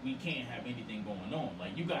 then we can't have anything going on.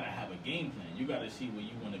 Like, you gotta have a game plan. You gotta see where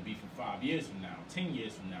you want to be for 5 years from now, 10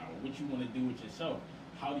 years from now, what you want to do with yourself.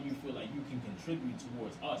 How do you feel like you can contribute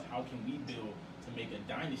towards us? How can we build to make a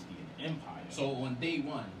dynasty, an empire? So on day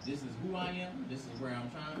one, this is who I am. This is where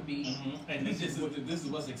I'm trying to be, and this is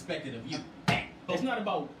what's expected of you. It's not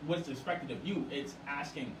about what's expected of you. It's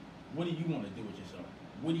asking, what do you want to do with yourself?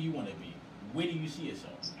 What do you want to be? Where do you see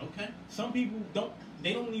yourself? Okay. Some people don't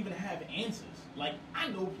even have answers. Like, I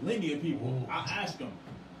know plenty of people. I ask them,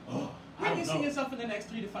 Where do you see yourself in the next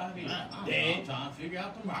 3 to 5 years? I'm trying to figure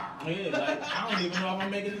out tomorrow. Yeah, like, I don't even know if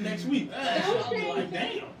I'm making it next week. I'll be like,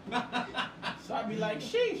 damn. So I'd be like,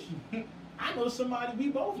 sheesh. I know somebody we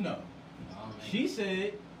both know. Oh, she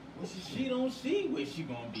said she don't see where she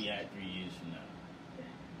gonna be at 3 years from now.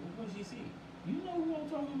 What does she see? You know who I'm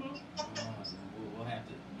talking about? We'll have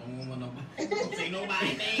to. Don't want nobody. Don't say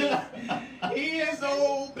nobody's name. Here's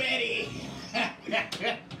old Betty.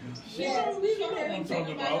 Yes, we don't have to say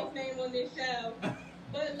nobody's name on this show.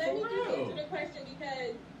 But let me just answer the question,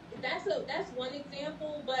 because that's one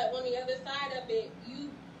example. But on the other side of it,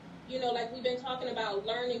 you know, like we've been talking about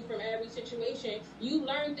learning from every situation, you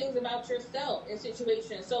learn things about yourself in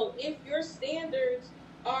situations. So if your standards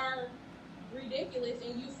are ridiculous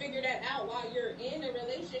and you figure that out while you're in a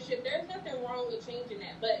relationship, there's nothing wrong with changing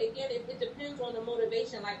that. But again, it depends on the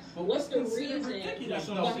motivation. Like, what's the reason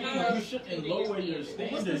behind you shouldn't lower your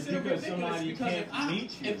standards because somebody can't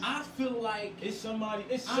meet you. If I feel like it's I'm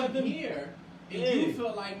 7 here, and you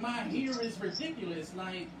feel like my here is ridiculous,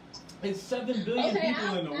 like, it's 7 billion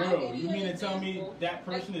people in the world. You mean to tell me example. that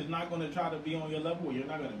person is not going to try to be on your level, or you're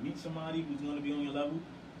not going to meet somebody who's going to be on your level?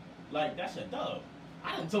 Like, that's a dub.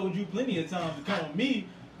 I done told you plenty of times to come with me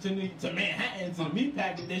to Manhattan, to the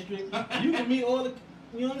meatpacking district. You can meet all the,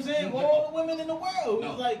 you know what I'm saying, all the women in the world.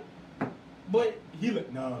 It's like, but he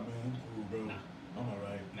like, nah, man, I'm cool, bro. I'm all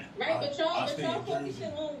right. Right, but y'all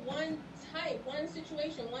focusing on one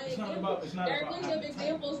situation, one example. There are plenty of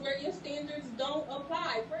examples where your standards don't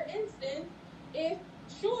apply. For instance, if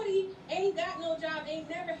Shorty ain't got no job, ain't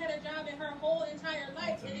never had a job in her whole entire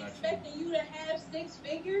life, and expecting you to have 6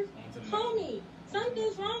 figures, homie,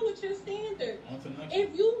 something's wrong with your standard.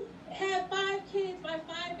 If you have 5 kids by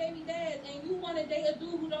 5 baby dads and you want to date a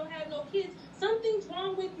dude who don't have no kids, something's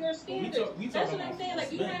wrong with your standards. That's what I'm saying.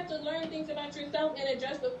 Like, you have to learn things about yourself and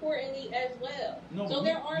adjust accordingly as well. So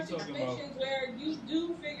there are situations where you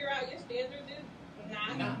do figure out your standards is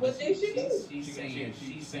not what they should be.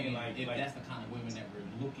 She's saying like if that's the kind of women that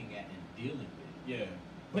we're looking at and dealing with. Yeah,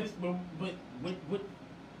 but what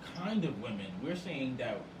kind of women. We're saying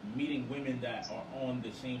that meeting women that are on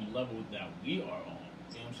the same level that we are on.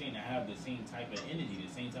 You know what I'm saying? That have the same type of energy,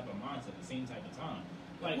 the same type of mindset, the same type of time.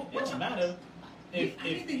 Like, it doesn't matter. I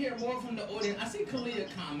need to hear more from the audience. I see Kalia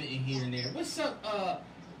commenting here and there. What's up,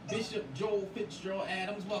 Bishop Joel Fitzgerald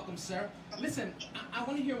Adams? Welcome, sir. Listen, I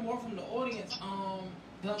want to hear more from the audience. I'm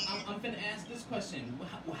finna ask this question.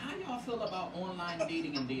 How y'all feel about online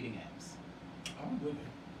dating and dating apps? I'm with it.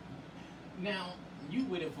 Now, you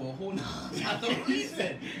with it for a whole nother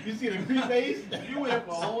reason. You see the green face? You with it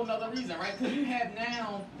for a whole nother reason, right? Because you have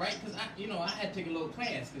now, right? Because I had to take a little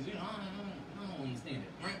class because I don't understand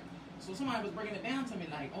it, right? So somebody was breaking it down to me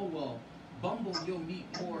like, oh well, Bumble you'll meet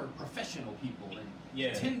more professional people,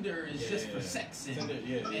 and Tinder is just for sex, and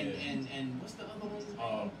what's the other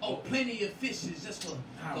one? Plenty of fish is just for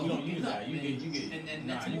we don't use that. You get, and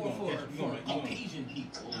that's more for Caucasian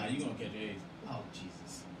people. Nah, you gonna catch AIDS. Oh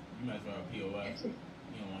Jesus! You might as well POS. You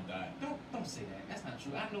don't want to die. Don't say that. That's not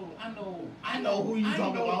true. I know who you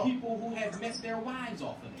talking about. People who have met their wives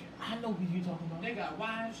off of there. I know who you talking about. They got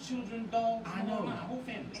wives, children, dogs. I know. My whole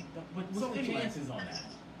family. But what's the chances on that?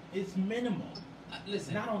 It's minimal.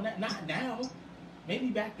 Listen. Not on that. Not now. Maybe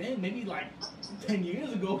back then. Maybe like 10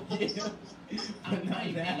 years ago. Yeah. But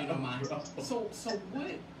not now. So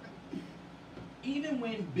what? Even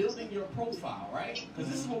when building your profile, right?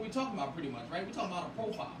 Because this is what we're talking about pretty much, right? We're talking about a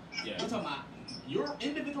profile. Yeah. We're talking about your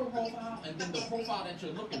individual profile and then the profile that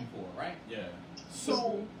you're looking for, right? Yeah.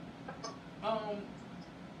 So,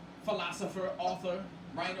 philosopher, author,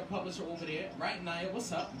 writer, publisher over there, right? Naya,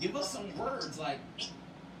 what's up? Give us some words like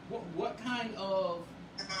what kind of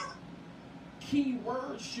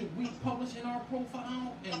keywords should we publish in our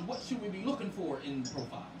profile, and what should we be looking for in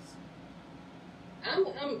profiles?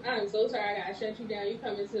 I'm so sorry I gotta shut you down. You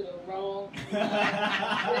coming to the wrong.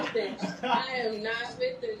 Listen, I am not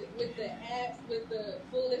with the apps, with the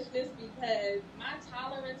foolishness, because my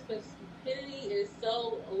tolerance for stupidity is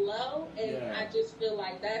so low, and I just feel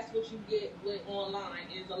like that's what you get with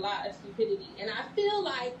online is a lot of stupidity. And I feel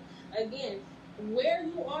like, again, where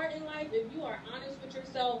you are in life, if you are honest with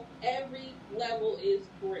yourself, every level is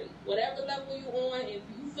great. Whatever level you're on, if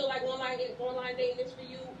you feel like online dating is for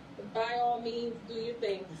you, by all means, do your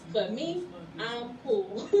thing. For me, I'm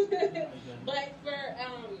cool. But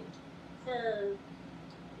for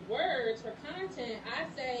words, for content, I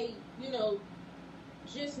say,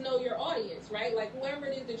 just know your audience, right? Like whoever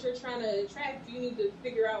it is that you're trying to attract, you need to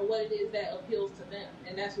figure out what it is that appeals to them,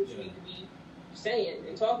 and that's what you need to be saying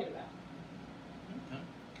and talking about.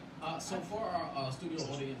 Okay. So for our studio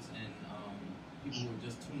audience and people who are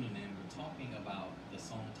just tuning in, we're talking about the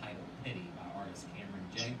song titled "Petty" by artist Cameron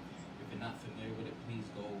J. If you're not familiar with it, please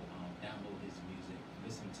go download his music,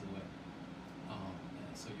 listen to it,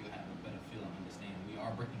 so you have a better feel and understanding. We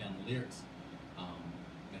are breaking down the lyrics.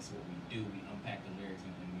 That's what we do. We unpack the lyrics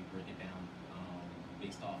and we break it down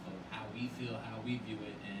based off of how we feel, how we view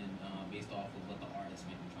it, and based off of what the artist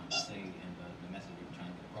may be trying to say and the message they're trying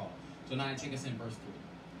to get across. So now take us in verse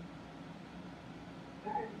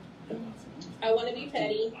 3. I want to be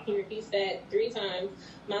petty. He repeats that 3 times.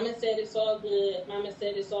 Mama said it's all good. Mama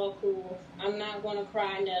said it's all cool. I'm not going to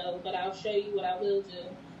cry, no, but I'll show you what I will do.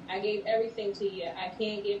 I gave everything to you. I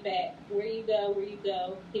can't get back. Where you go, where you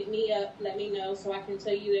go. Hit me up, let me know so I can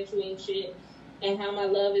tell you that you ain't shit. And how my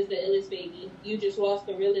love is the illest, baby. You just lost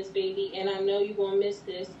the realest, baby. And I know you going to miss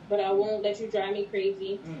this, but I won't let you drive me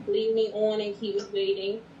crazy. Leave me on and keep me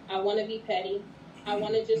waiting. I want to be petty. I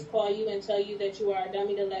want to just call you and tell you that you are a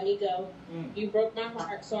dummy to let me go. You broke my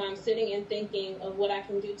heart, so I'm sitting and thinking of what I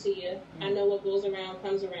can do to you. I know what goes around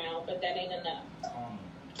comes around, but that ain't enough.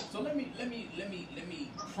 So let me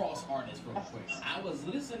cross artists real quick. I was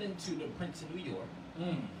listening to the Prince of New York.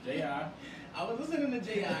 J.I. I was listening to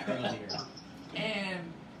J.I. earlier,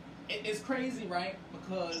 and it's crazy, right?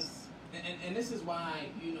 Because and this is why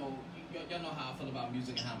y'all know how I feel about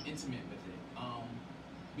music and how I'm intimate with it.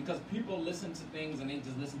 Because people listen to things and they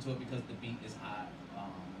just listen to it because the beat is hot,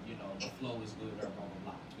 the flow is good, or blah blah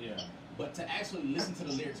blah. Yeah. But to actually listen to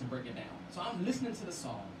the lyrics and break it down. So I'm listening to the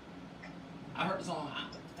song. I heard the song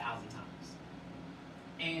 1,000 times,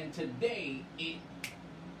 and today it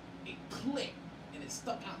clicked and it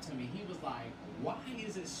stuck out to me. He was like, "Why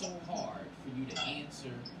is it so hard for you to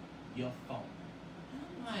answer your phone?"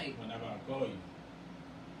 And I'm like, whenever I call you.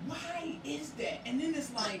 Why is that? And then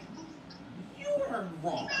it's like, you're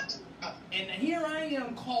wrong. And here I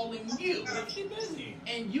am calling you. She busy.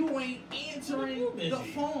 And you ain't answering the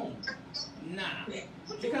phone. Nah.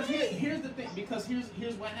 Because here's the thing. Because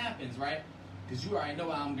here's what happens, right? Because you already know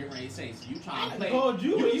what I'm getting ready to say. So you trying to I play. called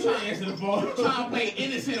you. You trying trying to answer the phone. You trying to play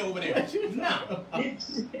innocent over there. Nah. No.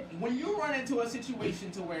 When you run into a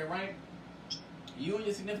situation to where, right, you and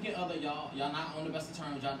your significant other, y'all not on the best of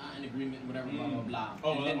terms, y'all not in agreement, whatever, blah, blah, blah.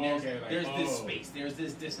 Oh, and then there's, okay. Like, there's this space, there's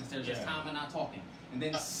this distance, there's this time we're not talking. And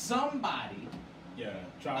then somebody,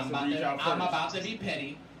 tries to reach out first. I'm about to be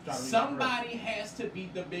petty. Somebody has to be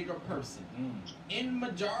the bigger person. In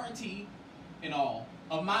majority, in all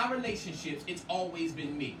of my relationships, it's always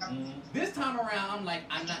been me. This time around, I'm like,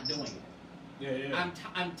 I'm not doing it. Yeah.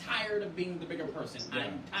 I'm tired of being the bigger person. Yeah.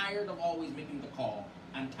 I'm tired of always making the call.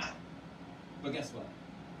 I'm tired. But guess what?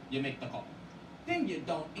 You make the call. Then you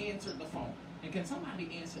don't answer the phone. And can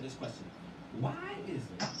somebody answer this question? Why is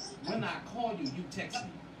it when I call you, you text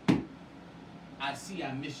me? I see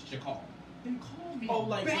I missed your call. Then call me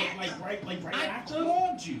back. Like right I after?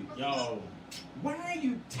 called you. Yo. Why are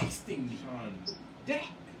you texting me? Son, That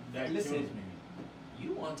kills listen, me.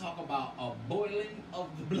 you want to talk about a boiling of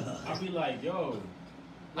the blood. I'll be like, yo.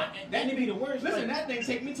 That would be the worst. Listen, like, that thing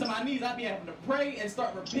take me to my knees. I'd be having to pray and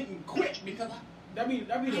start repenting quick because that'd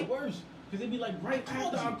be the worst. Because it'd be like right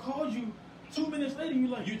after I called you, 2 minutes later, you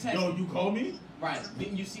like, you text yo, you called me? Right.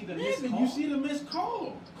 Didn't you see the missed Yeah, call? you see the missed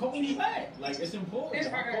call. Call me back. Like, it's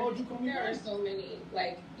important. I called you, call me There back. are so many,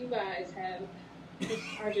 like, you guys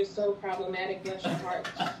are just so problematic, bless your heart.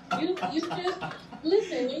 You just,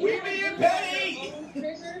 listen, when We you being have petty! your own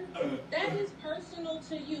trigger, that is personal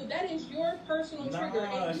to you. That is your personal trigger.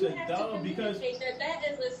 Nah, And you it's have a to dumb because- communicate that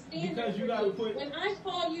is a standard because you for gotta you. put- When I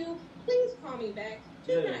call you, please call me back.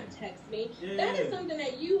 Do Yeah. not text me. Yeah. That is something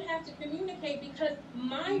that you have to communicate because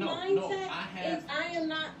my mindset is I am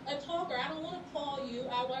not a talker. I don't want to call you.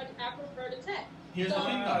 I prefer to text. Here's the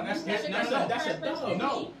thing, though. that's a dumb.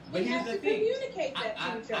 No, but here's the thing. Communicate that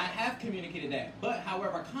to each I other. have communicated that. But,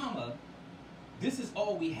 however, this is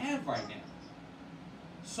all we have right now.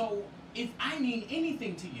 So, if I mean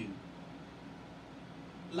anything to you,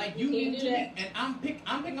 like you can't mean do to me, that. and I'm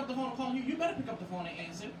picking up the phone and calling you, you better pick up the phone and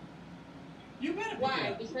answer. You better pick it Why?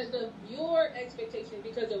 up. Because of your expectation,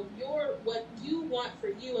 because of what you want for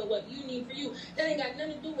you and what you need for you. That ain't got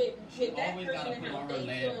nothing to do with She that always person gotta and put how on her they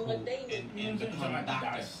lab feel and what coat they need. and become a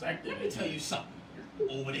doctor. Dissect Let me tell you something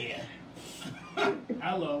over there.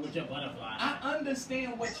 Hello, with your butterfly. I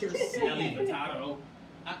understand what you're Ellie saying. Potato.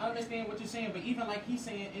 I understand what you're saying, but even like he's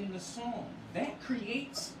saying in the song, that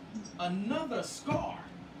creates another scar.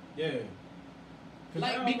 Yeah.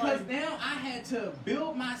 Because now I had to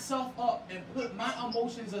build myself up and put my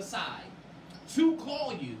emotions aside to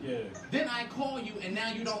call you. Yeah. Then I call you and now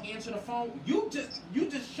you don't answer the phone. You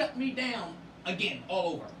just shut me down again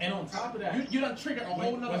all over. And on top of that, You done triggered a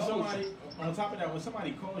whole nother emotion. on top of that, when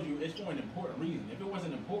somebody calls you, it's for an important reason. If it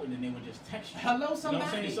wasn't important, then they would just text you. Hello, You know what I'm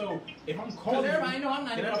somebody. saying? So if I'm Because calling everybody you, know I'm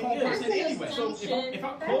not even a then phone yeah. person That's an anyway. So if I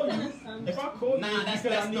call That's you, an assumption. if I call you, Nah, it's that's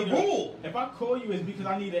because I the need rule. If I call you, it's because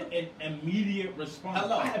I need an immediate response.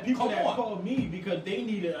 Hello, I have people come that on. call me because they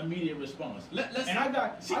need an immediate response. Let's And I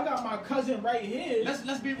got my cousin right here.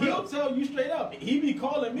 let's be He'll real. tell you straight up. He be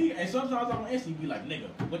calling me, and sometimes I don't answer. He be like, "Nigga,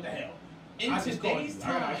 what the hell?" In I just called today's you. I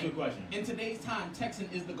gotta ask you a time, question. in today's time,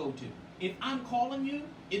 texting is the go-to. If I'm calling you,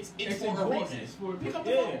 it's for a important. reason. It's for Pick up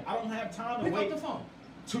the yeah. phone. I don't have time to Pick wait up the phone.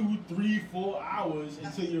 2, 3, 4 hours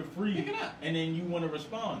until you're free, Pick it up. and then you want to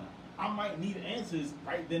respond. I might need answers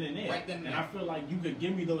right then and there. Right then and and there. I feel like you could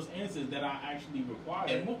give me those answers that I actually require.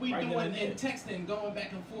 And what we right then doing and in there. texting, going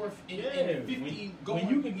back and forth in Yeah, 50 when going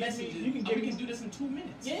you can give me- messages, you can give we me- can do this in 2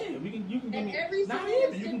 minutes. Yeah, you can give And me every not single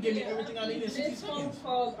even. You can give me recipient everything I of need in these 60 missed phone seconds.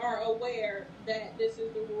 calls are aware that this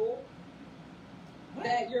is the rule. What?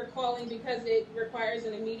 That you're calling because it requires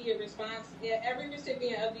an immediate response. Yeah, every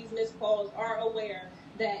recipient of these missed calls are aware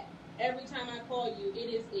that every time I call you,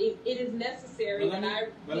 it is necessary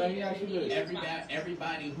But let me ask you this.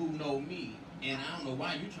 Everybody who know me, and I don't know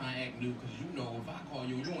why you trying to act new, because you know if I call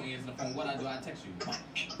you and you don't answer the phone, what I do, I text you.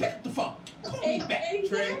 Pick up the phone. Call me back.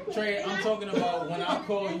 Trey, I'm talking about when I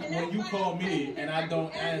call you, when you call me and I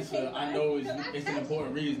don't answer, I know it's an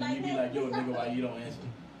important reason. And you be like, yo, nigga, why you don't answer?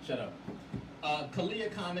 Shut up.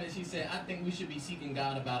 Kalia commented, she said, I think we should be seeking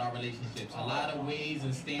God about our relationships. A lot of ways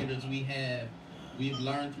and standards we've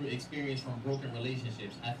learned through experience from broken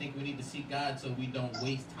relationships. I think we need to seek God so we don't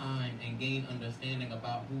waste time and gain understanding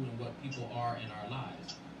about who and what people are in our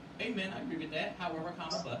lives. Amen, I agree with that. However,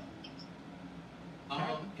 but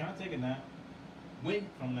Can I take a nap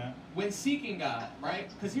from that? when seeking God, right?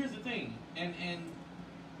 Because here's the thing, and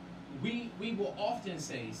we will often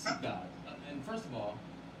say seek God. And first of all,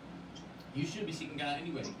 you should be seeking God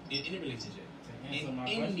anyway in any relationship. answer In my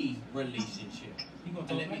any relationship. You gonna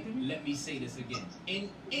And talk back to me? let me say this again. In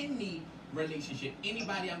any relationship,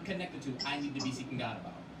 anybody I'm connected to, I need to be seeking God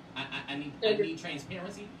about. I need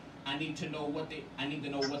transparency. I need to know what the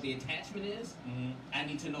attachment is. Mm-hmm. I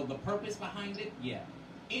need to know the purpose behind it. Yeah.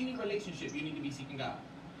 Any relationship, you need to be seeking God.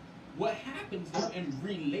 What happens though in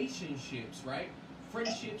relationships, right?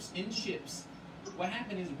 Friendships, in ships, what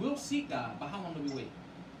happens is we'll seek God, but how long do we wait?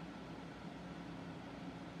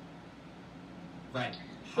 Right.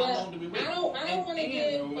 How long do we wait? I don't want to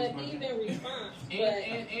give a even response.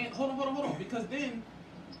 And hold on. Because then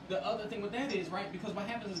the other thing with that is, right, because what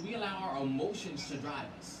happens is we allow our emotions to drive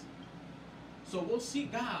us. So we'll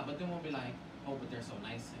seek God, but then we'll be like, oh, but they're so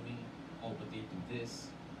nice to me. Oh, but they do this.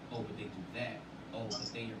 Oh, but they do that. Oh,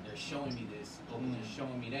 but they're showing me this. Oh, but they're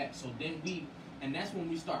showing me that. So then and that's when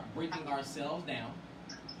we start breaking ourselves down.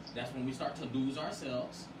 That's when we start to lose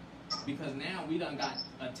ourselves. Because now we done got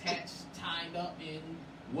attached, tied up in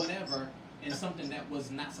whatever, in something that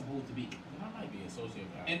was not supposed to be. I might be a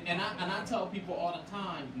sociopath. And I tell people all the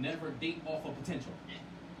time, never date off of potential.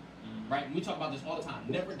 Right? And we talk about this all the time.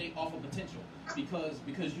 Never date off of potential.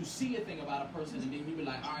 Because you see a thing about a person and then you be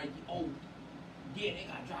like, all right, oh, yeah, they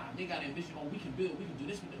got drive, they got ambition, oh, we can build, we can do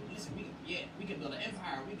this, listen, we can build an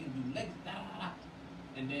empire, we can do legacy, da da da.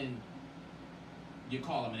 And then you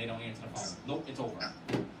call them and they don't answer the phone. Nope, it's over.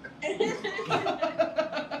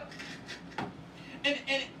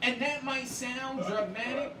 and that might sound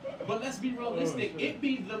dramatic, but let's be realistic. It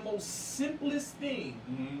be the most simplest thing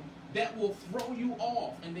that will throw you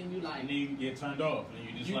off, and then you like, and then you get turned off, and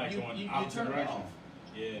you just going opposite direction.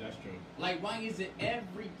 Yeah, that's true. Like, why is it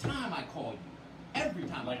every time I call you? Every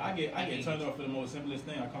time. Like I get turned off for the most simplest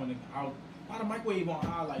thing. I come in the house, why the microwave on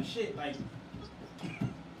high? Like shit, like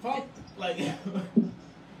fuck, like you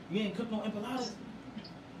ain't cook no empanadas.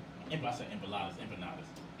 I said empanadas.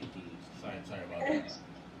 Sorry about that.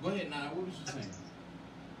 Go ahead, Nana. What was you saying?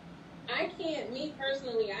 Me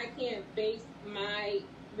personally, I can't base my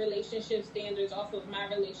relationship standards off of my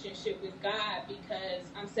relationship with God because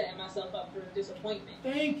I'm setting myself up for disappointment.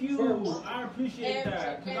 Thank you. I appreciate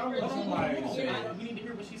that. Because I was somebody we need to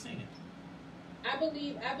hear what she's saying. I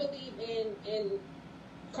believe in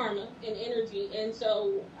karma and energy, and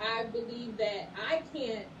so I believe that I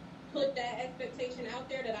can't put that expectation out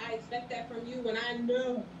there that I expect that from you when I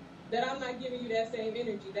know that I'm not giving you that same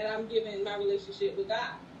energy that I'm giving my relationship with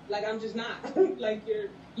God. Like, I'm just not. Like,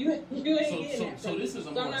 you ain't getting that. So this is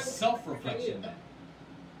a more self-reflection then?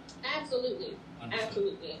 Absolutely. Understood.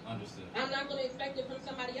 Absolutely. Understood. I'm not going to expect it from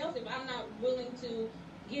somebody else if I'm not willing to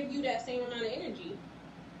give you that same amount of energy.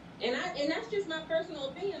 And that's just my personal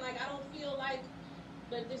opinion. Like, I don't feel like,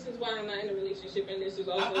 but this is why I'm not in a relationship, and this is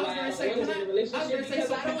also why I don't want to be in a relationship.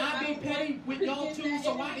 So can I be petty with y'all too?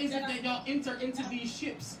 So why is it that y'all enter into these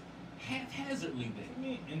ships haphazardly then? What do you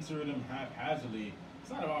mean enter them haphazardly? It's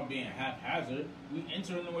not about being haphazard. We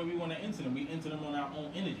enter them the way we want to enter them. We enter them on our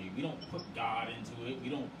own energy. We don't put God into it. We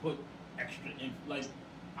don't put extra like,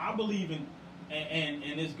 I believe in,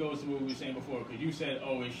 and this goes to what we were saying before, because you said,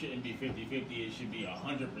 oh, it shouldn't be 50-50, it should be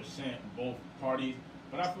 100% both parties.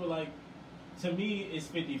 But I feel like, to me, it's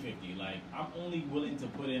 50-50. Like, I'm only willing to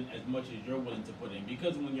put in as much as you're willing to put in.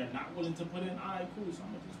 Because when you're not willing to put in, all right, cool, so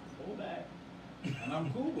I'm going to just pull back. And I'm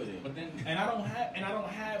cool with it. But then, and I don't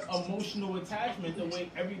have emotional attachment the way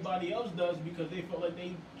everybody else does, because they felt like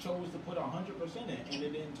they chose to put 100% in and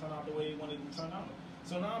it didn't turn out the way they wanted it to turn out.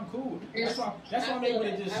 So now I'm cool. That's why I'm able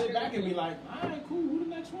to just sit back and be like, all right, cool, who the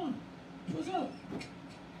next one? What's up?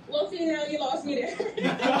 Well, see, now you lost me there.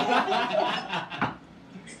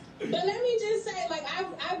 But let me just say, like,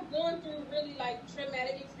 I've gone through really, like,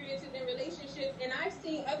 traumatic experiences in relationships, and I've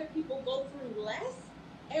seen other people go through less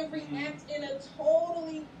and react in a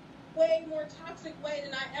totally way more toxic way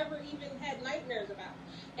than I ever even had nightmares about.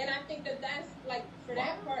 And I think that's, like, for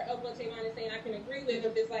that part of what Tavon is saying, I can agree with.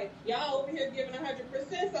 If it's like, y'all over here giving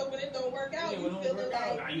 100%, so when it don't work out, you feeling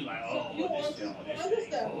like, now you like, oh, so you want some other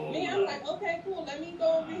stuff. Me, I'm like, okay, cool, let me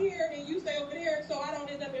go over here and you stay over there so I don't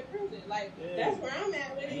end up in prison. Like, that's where I'm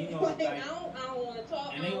at with it. Like, I don't want to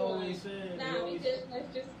talk. And they always said, let's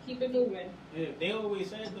just keep it moving. Yeah, they always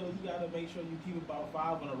said, though, you gotta make sure you keep about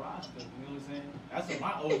 5 on the roster. You know what I'm saying? That's what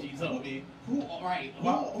my OG told me.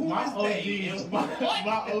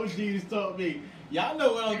 My OGs taught me. Y'all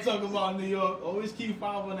know what I'm talking about, New York. Always keep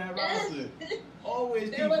 5 on that roster. Always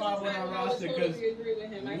keep 5 on that roster, because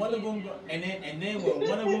one of them, and then when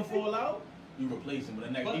one of them fall out, you replace him with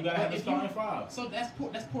the next. You gotta have the starting 5. So that's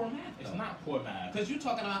poor math. It's not poor math. Because you're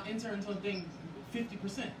talking about entering something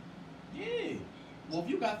 50%. Yeah. Well, if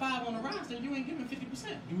you got 5 on the roster, you ain't giving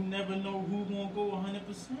 50%. You never know who's gonna go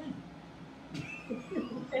 100%.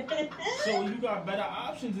 So you got better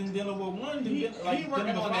options in dealing with one than He dealing working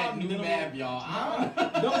with on five that than new dealing math, with. y'all.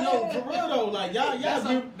 No, for real though. Like y'all,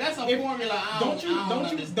 That's a formula. I don't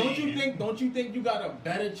understand. Don't you think you got a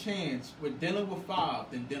better chance with dealing with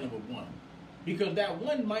 5 than dealing with 1? Because that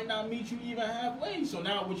 1 might not meet you even halfway. So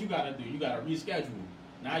now what you gotta do? You gotta reschedule.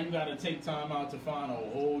 Now you gotta take time out to find a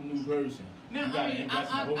whole new person. Now, You gotta I mean,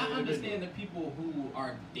 invest in a whole I new understand individual. the people who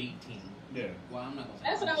are dating. Yeah. Well, I'm not gonna say.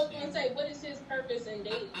 That's what I was understand. gonna say. What is his purpose in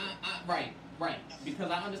dating? Right.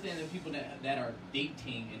 Because I understand the people that are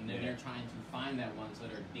dating and then Yeah. they're trying to find that one, so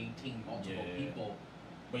they're dating multiple people.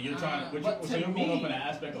 But you're trying. But So to you're going up me- in the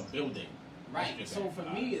aspect of building. Right. That's So just for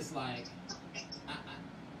it. me, it's like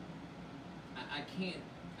I can't.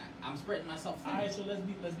 I'm spreading myself thin. All right, so let's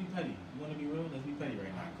be petty. You want to be real? Let's be petty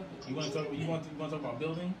right now. You want to talk? You want to talk about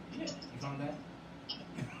building? Yeah. You found that?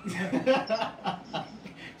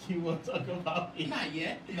 You want to talk about it? Not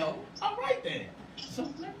yet. No. All right then. So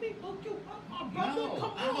let me look you up, my brother. No,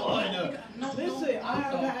 Come I don't on. want- no, Listen, no, I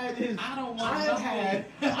have no. had his. I don't want I have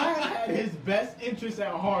nothing. had his best interest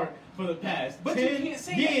at heart for the past But 10 you can't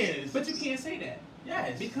say years. that. But you can't say that.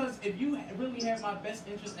 yes, Because if you really have my best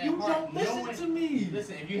interest at you heart, don't listen knowing, to me.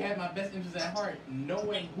 Listen, if you have my best interest at heart,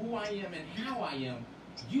 knowing who I am and how I am,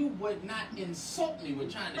 you would not insult me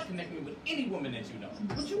with trying to connect me with any woman that you know.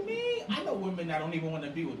 What you mean? I know women that don't even want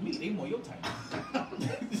to be with me. They want your type.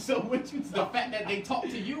 So what you The fact that they talk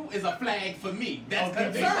to you is a flag for me. That's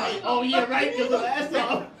concerning. Oh yeah, right. Because the last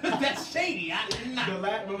time, That's shady.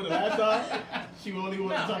 remember the last time she only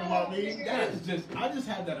wanted to No. talk about me. That is just. I just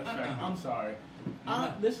had that effect. I'm sorry.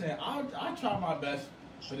 Listen, I try my best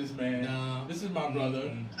for this man. No. This is my brother.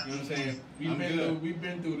 Mm-mm. You know what I'm saying? I'm We've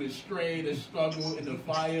been through the strain, the struggle, and the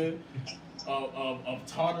fire of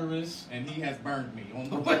Tartarus. And he has burned me on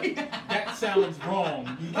the way. That sounds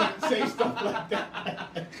wrong. You can't say stuff like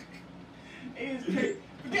that. It's crazy.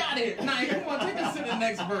 Get out of here. Nah, come on, take us to the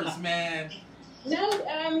next verse, man. No,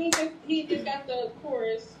 he just got the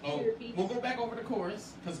chorus Oh, to repeat. we'll go back over the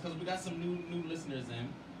chorus because we got some new listeners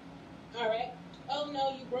in. All right. Oh no,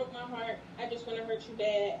 you broke my heart. I just want to hurt you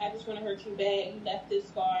bad. I just want to hurt you bad. You left this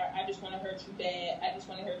scar. I just want to hurt you bad. I just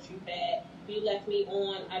want to hurt you bad. You left me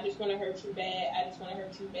on. I just want to hurt you bad. I just want to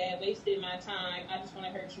hurt you bad. Wasted my time. I just want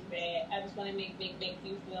to hurt you bad. I just want to make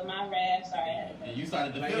you feel my wrath. Sorry. And you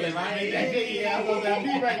started to Like, feel it, right? yeah, I was that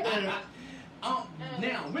beat right there.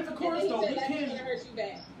 Now with the chorus and though, then he said, I just want to hurt you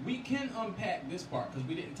bad. we can unpack this part because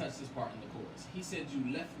we didn't touch this part in the chorus. He said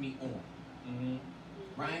you left me on,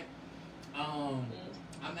 Mm-hmm. right?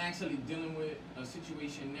 I'm actually dealing with a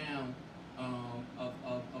situation now of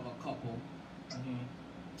a couple,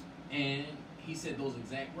 Mm-hmm. and he said those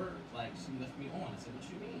exact words, like she left me on. I said, what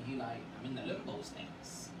you mean? He like, I'm in the limbo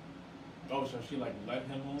stance. Oh, so she like let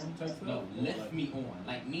him on type stuff? No, Or left like- me on,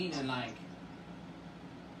 like meaning like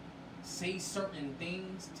say certain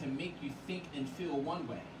things to make you think and feel one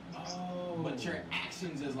way, Oh. but your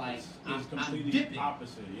actions is like It's I'm completely dipping,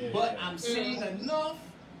 opposite. Yeah. but yeah. I'm saying enough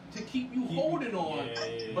to keep you Keep- holding on,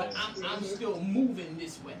 yeah. but I'm still moving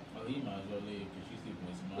this way. Oh, he might as well leave because she's sleeping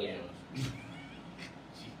with somebody Yeah. else.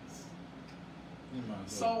 Jeez. He might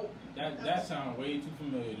as well. So that sounds way too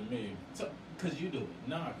familiar to me. cause you do it.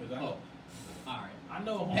 Nah, because Oh, all right. I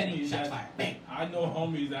know Petty, homies shots that's fired. Bang. I know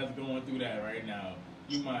homies that's going through that right now.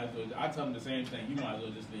 You might as well. I tell them the same thing. You might as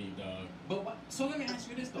well just leave, dog. But so let me ask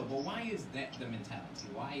you this though. But why is that the mentality?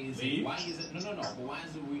 Why is Leave? it? Why is it? No. But why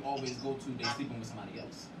is it we always go to they sleeping with somebody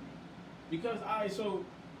else? Because so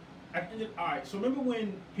remember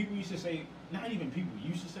when people used to say, not even people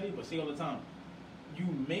used to say, but say all the time, you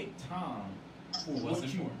make time for What's what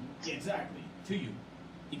you. important. Yeah, exactly. To you.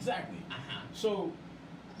 Exactly. Uh-huh. So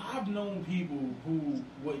I've known people who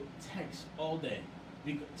would text all day,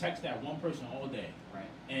 text that one person all day, Right.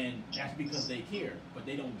 and that's because they care, but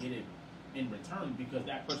they don't get it in return because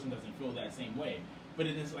that person doesn't feel that same way. But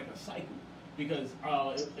it is like a cycle because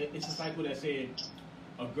it's a cycle that said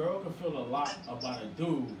a girl can feel a lot about a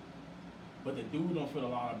dude, but the dude don't feel a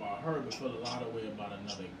lot about her, but feel a lot of way about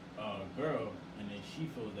another girl, and then she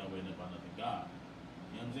feels that way about another guy.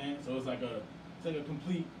 You know what I'm saying? So it's like a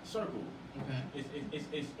complete circle. Okay.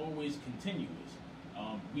 It's always continuous.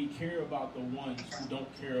 We care about the ones who don't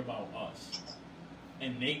care about us,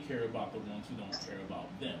 and they care about the ones who don't care about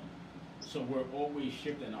them. So we're always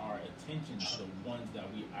shifting our attention to the ones that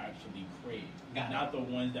we actually crave, Got it. not the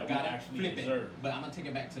ones that we Got it. actually Flip deserve. it. But I'm gonna take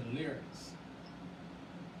it back to the lyrics.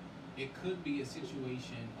 It could be a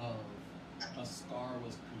situation of a scar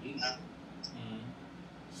was created, Mhm.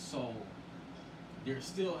 so there's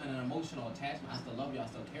still an emotional attachment. I still love you. I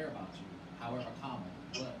still care about you. However, comma,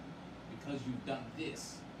 but because you've done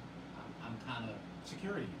this, I'm kind of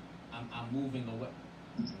Security. I'm moving away.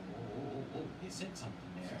 Whoa. It said something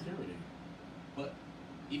there. Security. But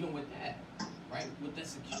even with that, right? With the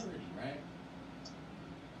security, right?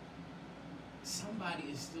 Somebody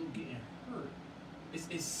is still getting hurt.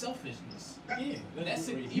 It's selfishness. Yeah. That's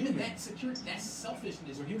we're even human. that security. That's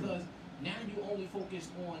selfishness We're human. because now you only focus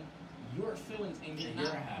on your feelings and And you're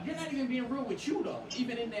happy. you're not even being real with you though,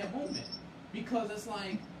 even in that moment, because it's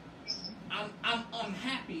like I'm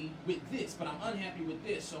unhappy with this, but I'm unhappy with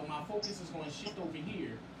this, so my focus is going to shift over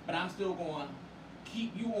here, but I'm still going to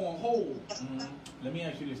keep you on hold. Mhm. Let me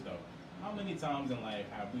ask you this though: how many times in life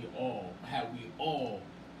have we all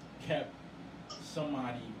kept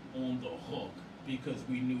somebody on the hook because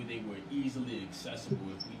we knew they were easily accessible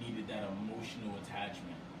if we needed that emotional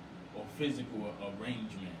attachment or physical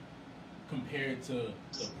arrangement, compared to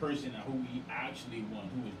the person who we actually want,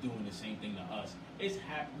 who is doing the same thing to us?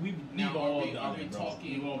 We've Now, all are we done it, bro.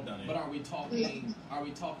 talking? We've all done it. But are we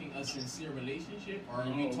talking a sincere relationship, or are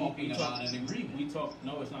we No, talking about an agreement?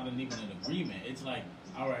 No, it's not even an agreement. It's like,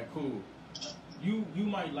 all right, cool. You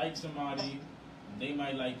might like somebody, they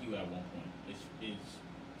might like you at one point.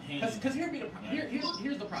 It's Because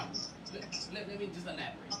here's the problem. Let me just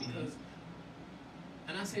elaborate, because,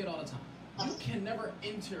 and I say it all the time, you can never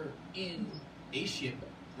enter in a ship,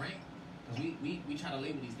 right? Because we try to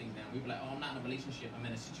label these things now. We be like, oh, I'm not in a relationship, I'm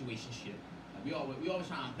in a situationship. Like we always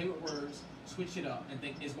try to play with words, switch it up, and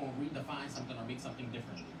think it's going to redefine something or make something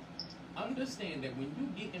different. Understand that when you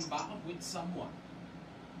get involved with someone,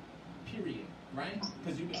 period, right?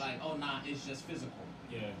 Because you be like, oh, nah, it's just physical.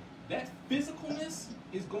 yeah. That physicalness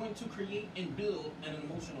is going to create and build an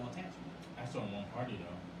emotional attachment. That's on one party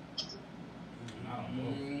though. I don't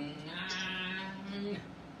know.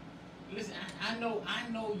 Listen, I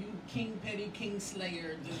know you, King Petty, King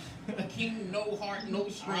Slayer, the King No Heart, No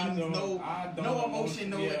Strings, no emotion,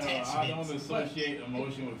 no attachment. I don't associate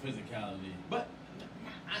emotion with physicality. But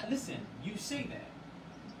listen, you say that.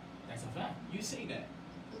 That's a fact. You say that.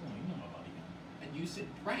 Come on, you know my body. And you said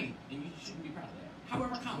right, and you shouldn't be proud of that.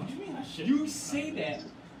 However, What do you mean I shouldn't? you say that,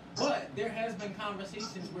 but there has been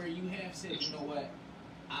conversations where you have said, you know what,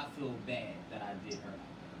 I feel bad that I did her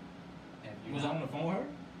like that. Have you Was I not? on the phone with her?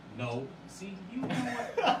 No. See, you know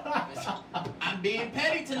what? I'm being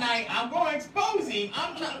petty tonight. I'm going to expose him.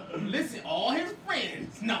 I'm trying. Listen, all his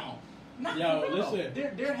friends. No. Not Yo, for real, listen. though.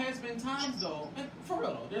 There has been times though, and for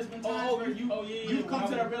real though, there's been times where yeah. you've come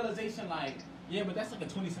to the realization like, Yeah, but that's like a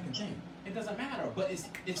 20-second thing. it doesn't matter, but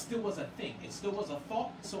it still was a thing. It still was a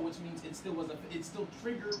thought, so which means it still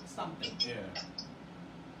triggered something. Yeah.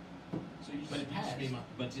 So you But it passed.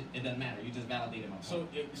 but it doesn't matter. You just validated my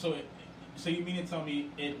point. So you mean to tell me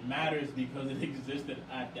it matters because it existed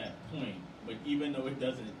at that point, but even though it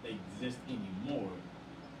doesn't exist anymore,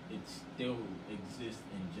 it still exists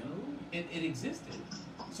in general? It existed.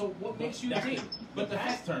 So what But makes you that's think? the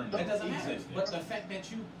past term, It doesn't matter. existed. But the fact that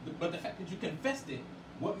you confessed it,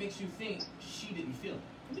 what makes you think she didn't feel it?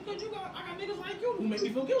 Because I got niggas like you who make me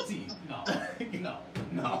feel guilty. No,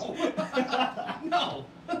 no,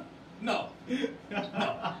 no.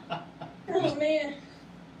 Oh man.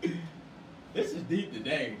 This is deep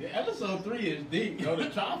today. Episode 3 is deep, yo. The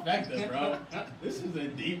trifecta, bro. This is a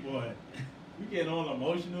deep one. We get all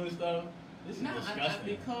emotional and stuff. This is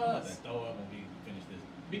disgusting. I'm about to throw up when we finish this.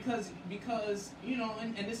 Because you know,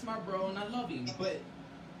 and this is my bro, and I love him, but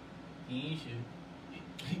He ain't shit.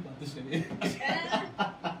 He about to shit.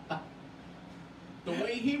 the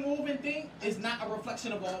way he move and think is not a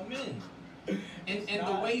reflection of all men, and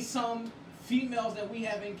the way some females that we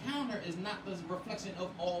have encountered is not the reflection of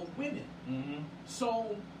all women. Mm-hmm.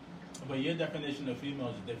 So, But your definition of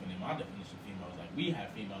females is different than my definition of females. Like, we have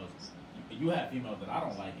females, you have females that I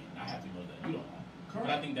don't like, and I have females that you don't like. correct.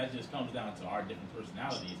 But I think that just comes down to our different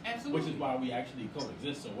personalities. Absolutely. Which is why we actually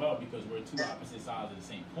coexist so well, because we're two opposite sides of the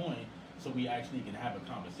same coin. So we actually can have a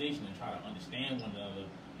conversation and try to understand one another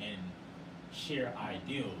and share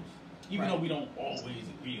ideals, even though we don't always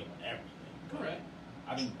agree on everything. Correct.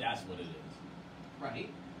 I think that's what it is. Right.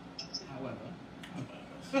 However,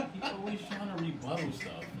 He's always trying to rebuttal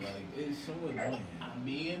stuff. Like, it's so annoying. I'm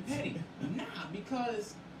being petty. Nah,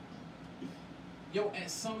 because yo,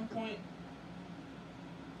 at some point,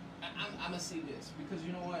 I'm gonna say this because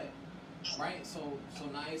you know what, right? So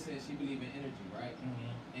Naya says she believes in energy, right?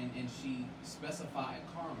 Mm-hmm. And she specified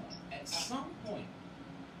karma. At some point,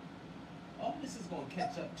 all this is gonna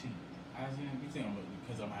catch up to you. As in, you think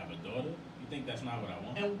because I'm gonna have a daughter? You think that's not what I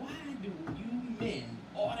want. And why do you men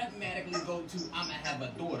automatically go to I'm gonna have a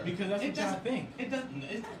daughter? Because that's what y'all think. It doesn't.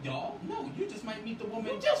 It's not y'all. No, you just might meet the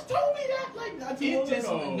woman. You just told me that like not too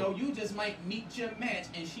long ago. No, you just might meet your match,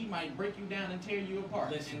 and she might break you down and tear you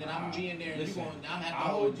apart. Listen, and then I'm gonna be in there, and listen, I'm gonna have to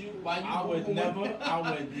hold you while you. I would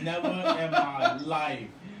never in my life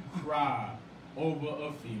cry over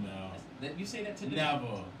a female. You say that today?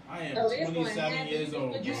 Never. I am it's 27 years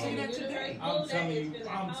old. You bro. say that today? I'm telling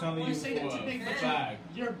you You say that for today, a but fact.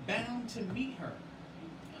 you're bound to meet her.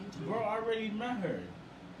 Bro, I already met her,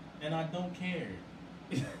 and I don't care.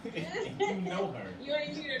 You know her. You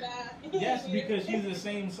ain't here to die. Yes, because she's the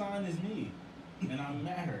same sign as me, and I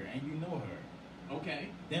met her, and you know her. Okay.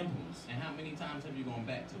 Dimples. And how many times have you gone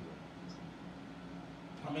back to her?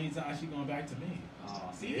 How many times she going back to me?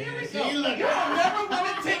 Oh, see, Yeah, there we see, go. look. You don't never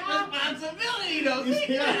want to take responsibility, though. You See,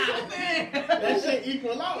 see God, man. That shit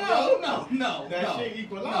equal out, bro. No. That shit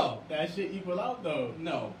equal out. That shit equal out, though.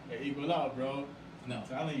 No. It equal out, bro. No. I'm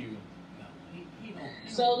telling you. No. He don't.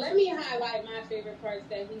 So let me highlight my favorite parts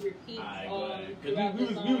that he repeats. Alright, go ahead. Throughout Cause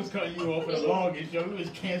the we was song. cutting you off for the longest, yo. We was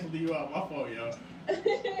canceling you out. My fault, yo.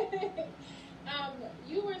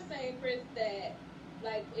 You were saying, Chris, that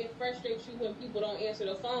like it frustrates you when people don't answer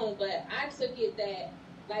the phone, but I took it that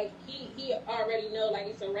like he already know like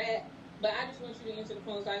it's a rap, but I just want you to answer the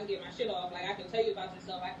phone so I can get my shit off. Like I can tell you about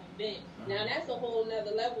yourself, I can vent. Now that's a whole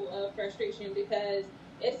nother level of frustration because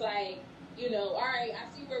it's like, you know, all right,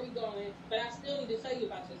 I see where we going, but I still need to tell you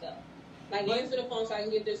about yourself. Like answer the phone so I can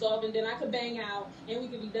get this off, and then I could bang out and we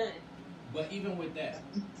could be done. But even with that,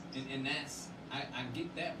 and that's I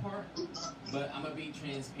get that part, but I'm gonna be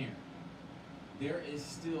transparent. There is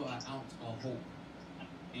still an ounce of hope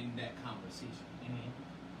in that conversation. Mm-hmm.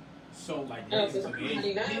 So like, I his, just want to tell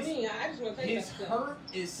you about his yourself. hurt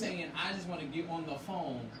is saying, I just want to get on the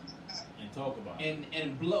phone and talk about it.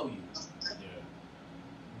 and blow you. Yeah.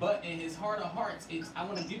 But in his heart of hearts, it's I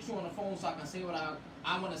want to get you on the phone so I can say what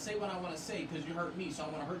I want to say what I want to say because you hurt me, so I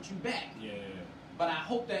want to hurt you back. Yeah. But I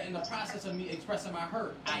hope that in the process of me expressing my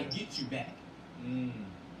hurt, I get you back. Mm.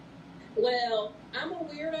 Well, I'm a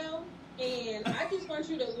weirdo, and I just want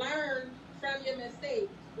you to learn from your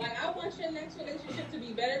mistakes. Like, I want your next relationship to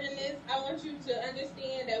be better than this. I want you to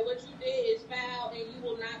understand that what you did is foul, and you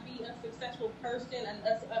will not be a successful person,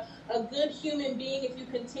 a good human being if you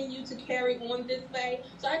continue to carry on this way.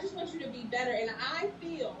 So I just want you to be better, and I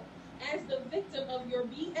feel, as the victim of your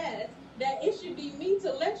BS, that it should be me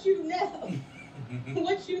to let you know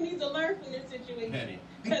what you need to learn from this situation. Petty.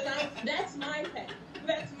 Because that's my petty.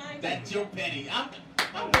 That's my petty. That's your petty.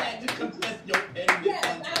 I'm glad you confess your pettiness.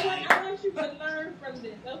 Yes, I want you to learn from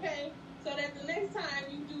this, okay? So that the next time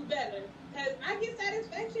you do better. Because I get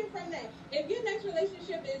satisfaction from that. If your next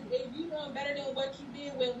relationship is if you doing better than what you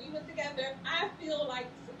did when we were together, I feel like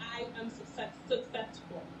I am successful.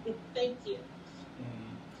 Thank you.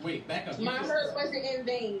 Mm. Wait, back up. My hurt wasn't in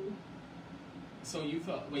vain. So you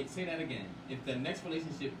felt. Wait, say that again. If the next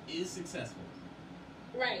relationship is successful.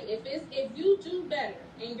 Right. If you do better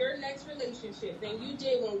in your next relationship than you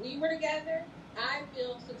did when we were together, I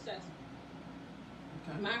feel successful.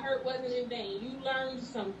 Okay. My hurt wasn't in vain. You learned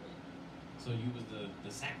something. So you was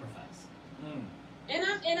the sacrifice. Mm.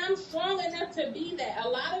 And I'm strong enough to be that. A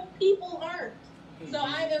lot of people aren't. So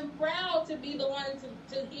I am proud to be the one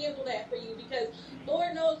to handle that for you because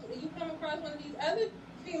Lord knows you come across one of these other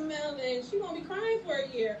females and she gonna be crying for a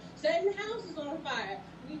year, setting houses on fire,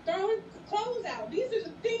 you throwing clothes out. These are the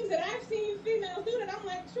things that I've seen females do that I'm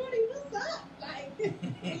like, Shorty, what's up? Like,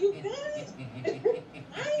 you good?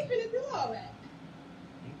 I ain't finna do all that.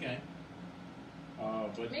 Okay.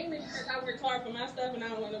 But Mainly because I worked hard for my stuff and I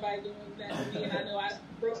don't want nobody doing that to me and I know I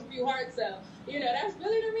broke a few hearts, so that's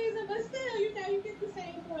really the reason, but still, you get the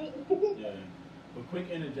same point. yeah. But quick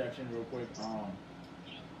interjection, real quick.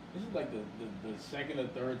 This is like the second or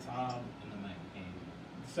third time. In the mic.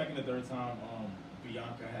 Second or third time,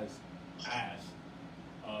 Bianca has asked,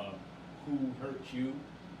 who hurt you,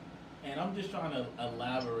 and I'm just trying to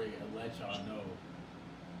elaborate and let y'all know,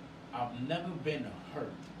 I've never been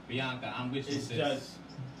hurt. Bianca, I'm with you, It's sis. just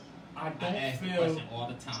I I don't ask the feel. question all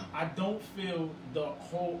the time. I don't feel the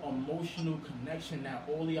whole emotional connection that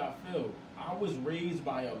only I feel. I was raised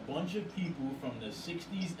by a bunch of people from the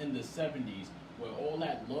 60s and the 70s where all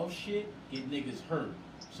that love shit get niggas hurt.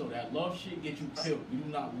 So that love shit get you killed. You do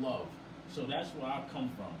not love. So that's where I come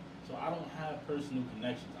from. So I don't have personal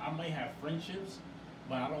connections. I might have friendships,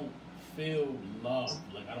 but I don't feel love.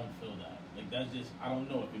 Like, I don't feel that. Like, that's just, I don't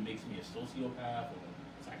know if it makes me a sociopath or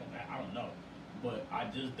a psychopath. I don't know. But I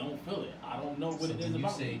just don't feel it. I don't know what it is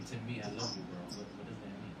about you say me. to me, I love you, bro. What does that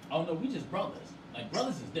mean? Oh, no, we just brothers. Like,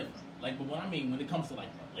 brothers is different. Like, but when it comes to like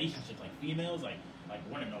relationships, like females, like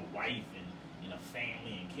wanting a wife and a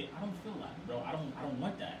family and kid, I don't feel that, bro. I don't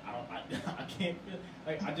want that. I can't feel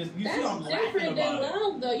like I just. You see, I'm That's laughing different than about it.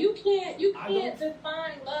 love, though. You can't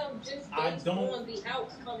define love just based on the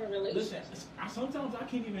outcome of a relationship. Listen, sometimes I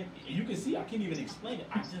can't even. You can see I can't even explain it.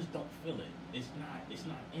 I just don't feel it. It's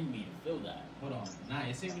not in me to feel that. Hold on.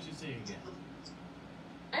 Nah, say what you say again.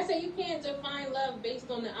 I say you can't define love based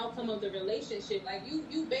on the outcome of the relationship. Like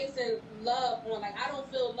you basing love on like I don't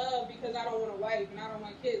feel love because I don't want a wife and I don't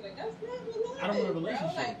want kids. Like that's not what love is. I don't want a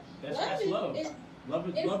relationship. Like, that's love. Love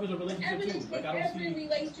is a relationship too. Like I don't every see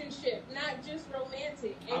relationship, not just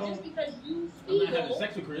romantic. And just because you I'm feel, not having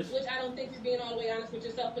sex with Chris, which I don't think you're being all the way honest with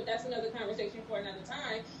yourself, but that's another conversation for another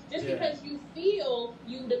time. Just Yeah. because you feel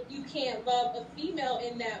you can't love a female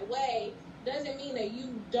in that way doesn't mean that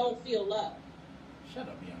you don't feel love. Shut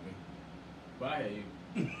up, Bianca. But I hear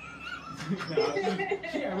you.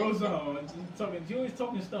 She got Rosa on. She always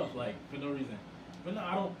talking stuff like for no reason. But no,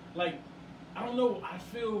 I don't know. I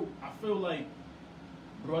feel like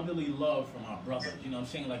brotherly love from my brothers. You know what I'm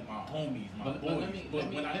saying? Like my homies, my boys.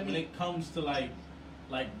 But when it comes to like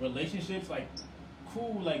relationships, like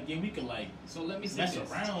cool, like yeah, we could like so let me say mess this.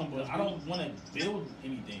 around, but I don't want to build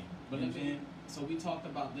anything. But you know what I'm saying? So we talked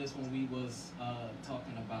about this when we was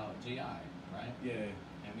talking about JI, right? Yeah.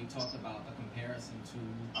 And we talked about the comparison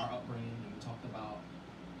to our upbringing, and we talked about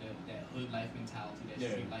that hood life mentality, that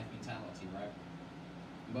street life mentality, right?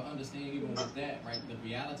 But understand even with that, right, the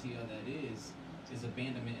reality of that is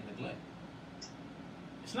abandonment and neglect.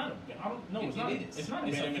 It's not. I don't know. It's not. It's not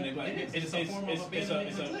abandonment and neglect. It's a form of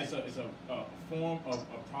abandonment and neglect. It's a form of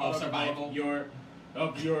a product of survival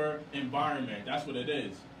of your environment. That's what it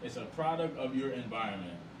is. It's a product of your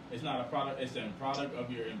environment. It's not a product. It's a product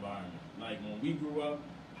of your environment. Like when we grew up,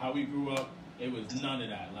 how we grew up, it was none of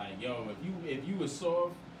that. Like yo, if you was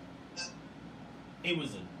soft, it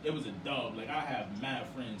was a dub. Like I have mad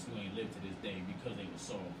friends who ain't lived to this day because they were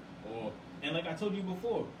soft. And like I told you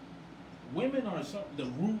before, women are the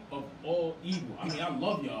root of all evil. I mean, I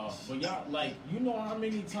love y'all, but y'all like you know how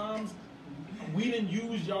many times we didn't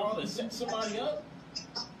use y'all to set somebody up.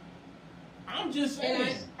 I'm just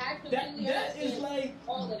saying that is like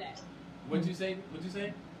all of that. What'd you say?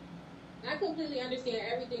 I completely understand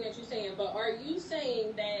everything that you're saying, but are you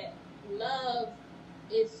saying that love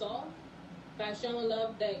is soft? By showing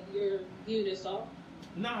love that you're viewed as soft?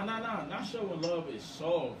 Nah. Not showing love is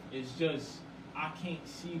soft. It's just I can't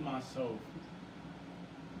see myself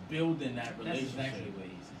building that relationship. That's exactly what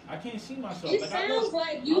he said. I can't see myself. It like, sounds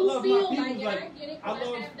like you feel like I get it. I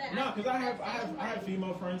love have that. nah, because I have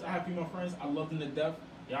female friends. I love them to death.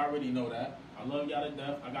 Y'all already know that. I love y'all to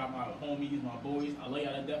death. I got my homies, my boys. I love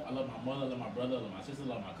y'all to death. I love my mother, I love my brother, I love my sister, I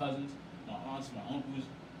love my cousins, my aunts, my uncles,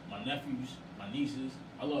 my nephews, my nieces.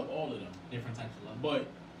 I love all of them. Different types of love. But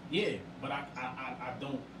yeah, but I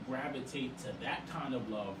don't gravitate to that kind of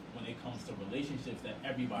love when it comes to relationships that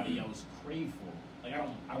everybody else crave for. Like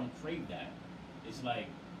I don't crave that. It's like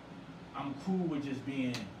I'm cool with just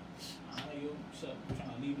being, yo, what's up? You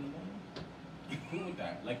trying to leave in the morning? I'm cool with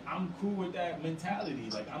that. Like I'm cool with that mentality.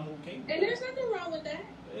 Like I'm okay with that. And there's nothing wrong with that.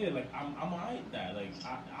 Yeah, like I'm alright with that. Like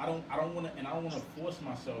I don't wanna force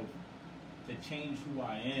myself to change who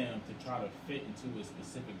I am to try to fit into a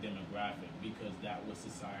specific demographic because that's what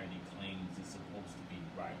society claims is supposed to be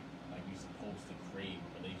right. Like you're supposed to crave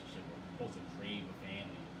a relationship, or you're supposed to crave a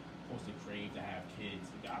family, you're supposed to crave to have kids.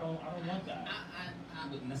 Like, I don't want that. I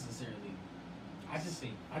would necessarily. I just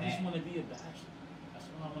want to be a bachelor. That's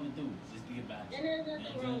what I want to do. Just be a bachelor. And there's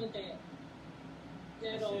nothing wrong with that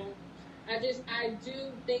at all. I do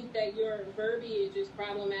think that your verbiage is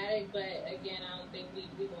problematic, but again, I don't think we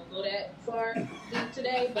gonna go that far deep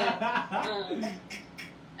today. But I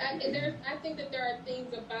think that there are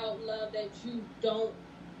things about love that you don't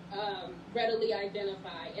readily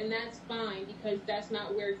identify, and that's fine because that's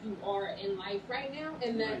not where you are in life right now,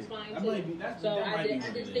 and that's fine too. I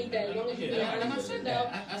just think that as long as you be honest with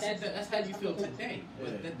yourself, that's how you feel today.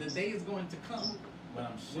 But the day is going to come. When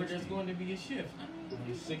I'm 60, where there's going to be a shift. When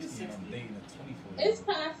I'm 60, I'm dating a 24-year-old. It's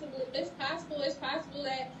possible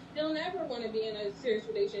that he'll never want to be in a serious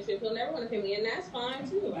relationship. He'll never want to pay me, and that's fine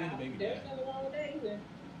too. There's nothing wrong with that either.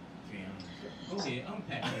 Go ahead,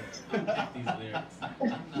 unpack these lyrics.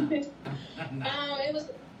 It was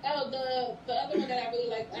the other one that I really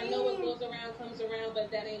like. I know what goes around comes around, but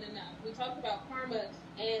that ain't enough. We talked about karma,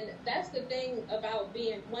 and that's the thing about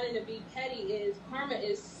wanting to be petty is karma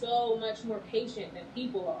is so much more patient than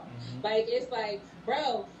people are. Mm-hmm. Like it's like,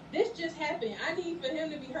 bro, this just happened. I need for him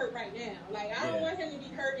to be hurt right now. Like, I don't Yeah. want him to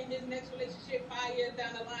be hurt in his next relationship 5 years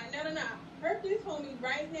down the line. No. Hurt this homie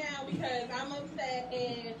right now because I'm upset.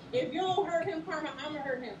 And if you don't hurt him, karma, I'm going to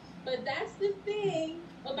hurt him. But that's the thing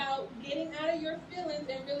about getting out of your feelings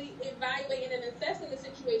and really evaluating and assessing the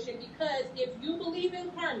situation. Because if you believe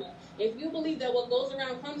in karma, if you believe that what goes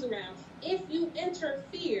around comes around, if you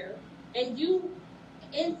interfere and you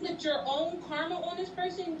inflict your own karma on this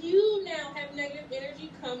person, you now have negative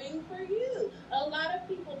energy coming for you. A lot of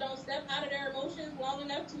people don't step out of their emotions long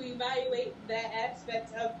enough to evaluate that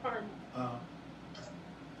aspect of karma.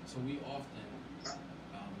 So we often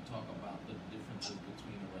talk about the differences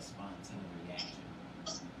between a response and a reaction,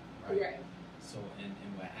 right? So and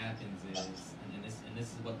what happens is, and this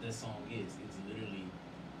is what this song is. It's literally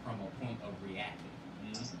from a point of reacting.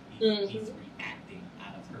 He's reacting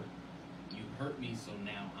out of hurt. You hurt me, so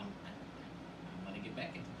now I'm gonna get back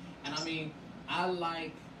into it. And I mean, I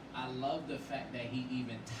love the fact that he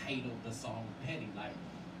even titled the song Petty. Like,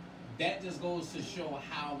 that just goes to show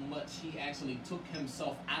how much he actually took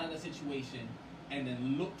himself out of the situation and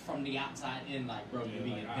then looked from the outside in, like, bro, you're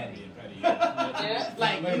being petty.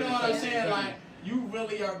 Like, you know what I'm saying? Like, you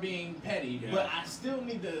really are being petty, but I still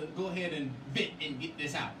need to go ahead and vent and get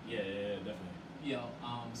this out. Yeah, definitely. You know,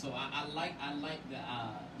 so I like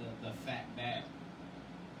the fact that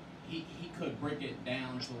he could break it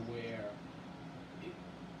down to where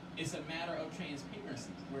it's a matter of transparency,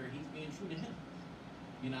 where he's being true to him.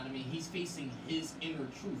 You know what I mean? He's facing his inner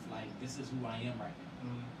truth, like, this is who I am right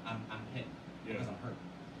now. I'm petty because I'm hurt,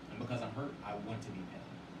 and because I'm hurt, I want to be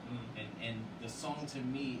petty. And the song to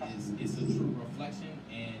me is a true reflection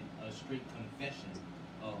and a straight confession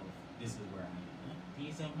of this is where I am.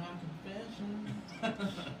 Piece of my confession.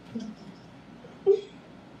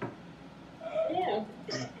 Yeah.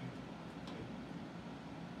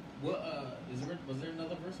 What was there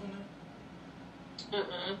another verse on that?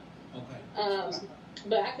 Okay.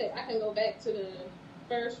 But I can go back to the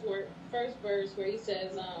first verse where he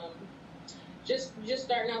says, just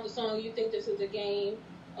starting out the song, you think this is a game.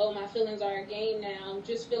 Oh, my feelings are a game now.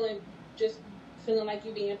 Just feeling like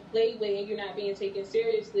you're being played with and you're not being taken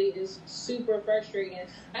seriously is super frustrating.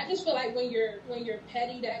 I just feel like when you're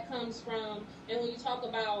petty, that comes from, and when you talk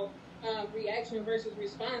about reaction versus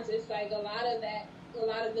response, it's like a lot of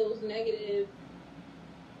those negative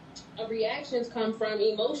reactions come from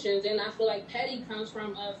emotions, and I feel like petty comes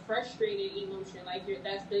from a frustrated emotion, like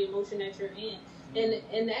that's the emotion that you're in.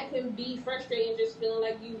 And that can be frustrating, just feeling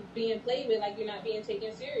like you being played with, like you're not being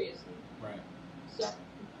taken seriously. Right. So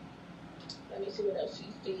let me see what else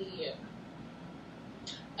she said.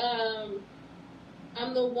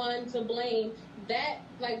 I'm the one to blame. That,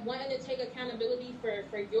 like, wanting to take accountability for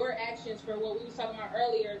your actions, for what we was talking about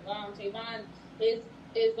earlier, Tavon, is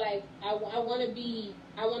like I want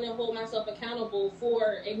to hold myself accountable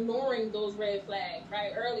for ignoring those red flags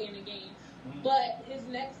right early in the game. But his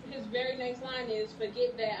very next line is,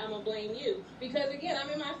 forget that, I'ma blame you. Because again, I'm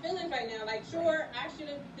in my feelings right now. Like, sure, I should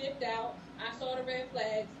have dipped out. I saw the red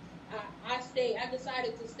flags. I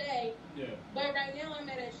decided to stay. Yeah. But right now I'm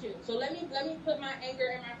mad at you. So let me put my anger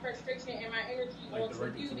and my frustration and my energy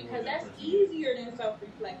onto you, because that's easier than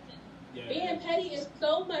self-reflecting. Yeah. Being petty is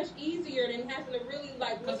so much easier than having to really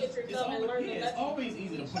like look at yourself and learn. Yeah, it's always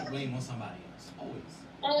easy to put blame on somebody else.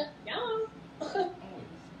 Always. Yeah. Always.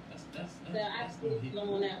 That's I really don't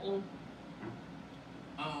on that one.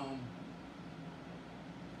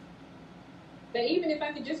 But even if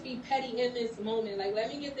I could just be petty in this moment, like, let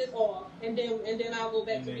me get this off, and then I'll go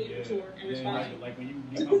back to being mature and respond. Like when you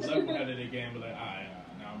become level-headed again, but like,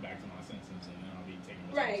 now I'm back to my senses, and then I'll be taking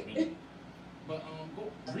responsibility. Right. But go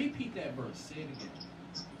repeat that verse. Say it again.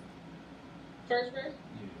 First verse?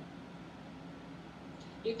 Yeah.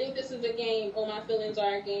 You think this is a game? Oh, my feelings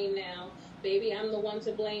are a game now. Baby, I'm the one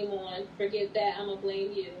to blame on. Forget that, I'ma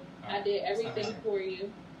blame you. I did everything for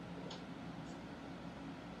you.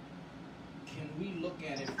 Can we look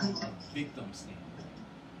at it from a victim standpoint?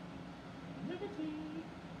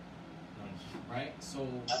 Right? So,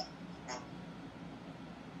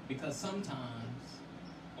 because sometimes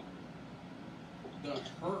the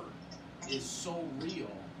hurt is so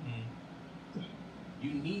real,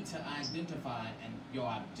 you need to identify, and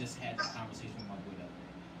I just had this conversation with my boy the other day.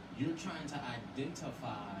 You're trying to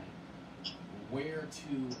identify where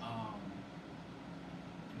to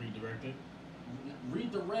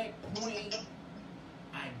redirect, point,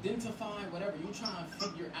 identify, whatever. You're trying to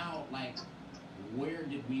figure out, like, where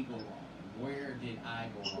did we go wrong? Where did I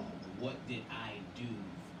go wrong? What did I do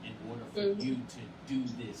in order for you to do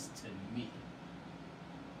this to me?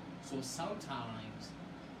 So sometimes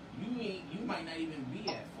you might not even be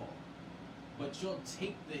at fault. but you'll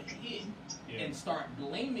take the hit and start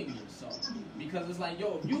blaming yourself because it's like,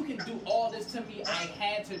 yo, if you can do all this to me, I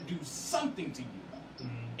had to do something to you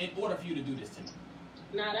in order for you to do this to me.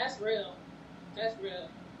 Nah, that's real. That's real.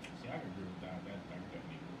 See, I can agree with that. I can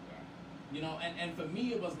definitely agree with that. You know, and for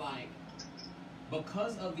me, it was like,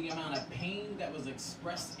 because of the amount of pain that was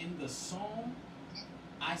expressed in the song,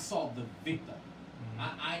 I saw the victim.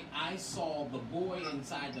 I saw the boy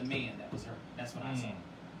inside the man that was hurt. That's what I saw.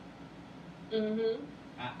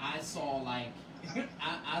 I saw like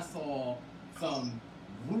I saw some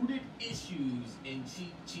rooted issues, and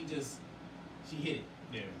she hit it.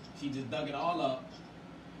 Yeah. She just dug it all up.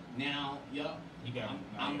 Now,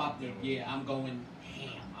 I'm about to. Yeah, I'm going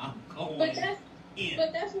ham. I'm going.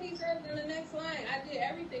 But that's what he says in the next line. I did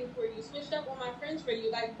everything for you. Switched up on my friends for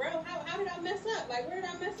you. Like, bro, how did I mess up? Like, where did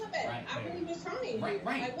I mess up at? Right, I really was trying. Right.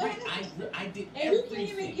 Like, I did and everything. you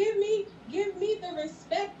can't even give me the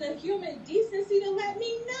respect, the human decency to let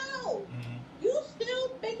me know. You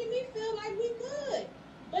still making me feel like we good,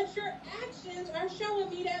 but your actions are showing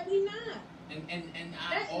me that we not. And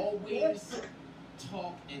I always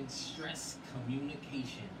talk and stress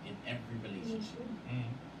communication in every relationship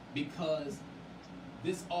because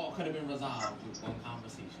this all could have been resolved with one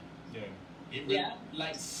conversation.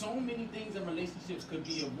 Like so many things in relationships could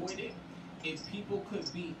be avoided if people could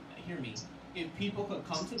if people could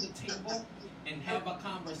come to the table and have a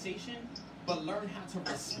conversation, but learn how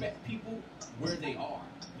to respect people where they are.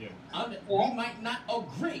 We might not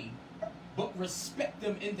agree, but respect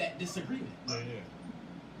them in that disagreement.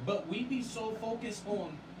 But we be so focused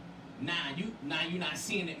on, you're not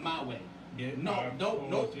seeing it my way. Let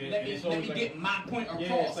me get my point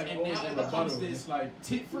across. Like and now it becomes this like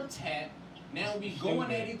tit for tat. Now we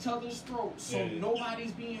going at each other's throats, so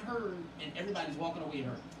nobody's being heard, and everybody's walking away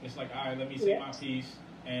hurt. It's like, all right, let me say my piece,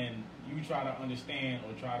 and you try to understand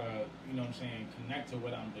or try to, you know what I'm saying, connect to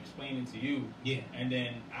what I'm explaining to you. And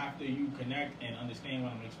then after you connect and understand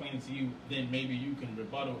what I'm explaining to you, then maybe you can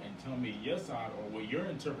rebuttal and tell me your side or what your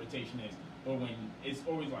interpretation is. But when it's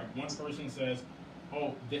always like one person says,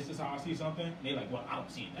 oh, this is how I see something, and they're like, well, I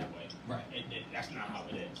don't see it that way. That's not how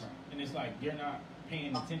it is. And it's like, you're not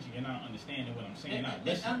paying attention, you're not understanding what I'm saying.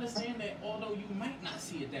 And understand that although you might not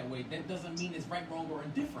see it that way, that doesn't mean it's right, wrong, or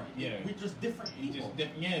indifferent. We're just different people.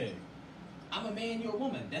 I'm a man, you're a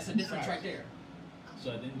woman. That's a difference right there.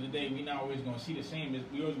 So at the end of the day, we're not always going to see the same.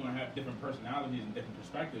 We always going to have different personalities and different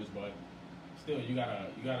perspectives, but still, you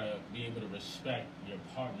gotta be able to respect your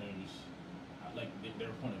partner's like their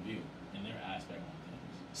point of view and their aspect on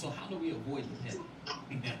things. So how do we avoid the pit?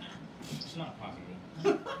 It's not possible.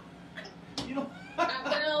 You know.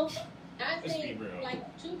 I think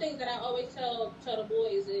like two things that I always tell the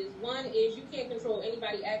boys is, one is you can't control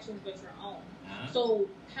anybody's actions but your own. So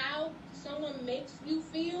how someone makes you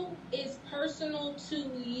feel is personal to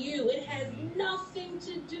you. It has nothing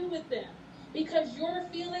to do with them, because your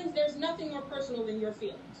feelings, there's nothing more personal than your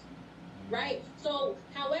feelings. Right? So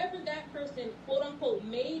however that person, quote unquote,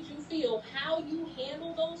 made you feel, how you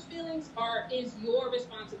handle those feelings is your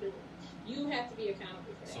responsibility. You have to be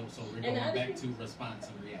accountable for that. So we're going back to response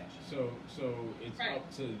and reaction. So it's up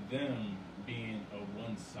to them being a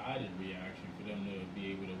one-sided reaction for them to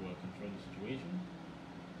be able to control the situation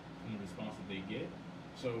and the response that they get.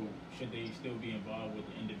 So should they still be involved with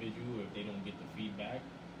the individual if they don't get the feedback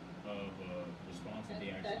of a response that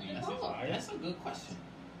they actually desire? That's a good question.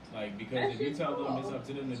 Like, because if you tell them, it's up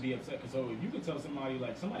to them to be upset. Cause so if you could tell somebody,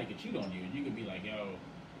 like, somebody could cheat on you, and you could be like, yo,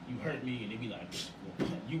 you hurt me, and they'd be like, well,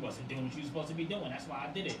 you wasn't doing what you were supposed to be doing. That's why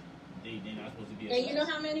I did it. They're not supposed to be upset. And you know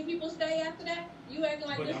how many people stay after that? You acting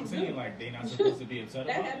like but this I'm is saying, good. like, they're not supposed to be upset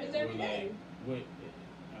that about it. happens every day. What,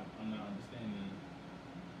 I'm not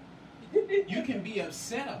understanding. You can be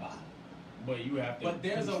upset about it. But you have to But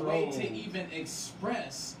there's a way to even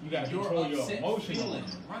express your upset feeling.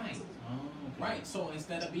 Right. Right, so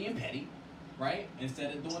instead of being petty, right,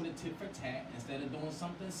 instead of doing the tit for tat, instead of doing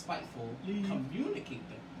something spiteful, communicate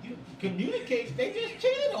them. You communicate. They just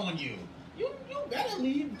cheated on you. You gotta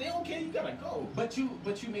leave. They don't care. You gotta go. But you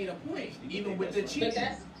made a point, even with the cheating.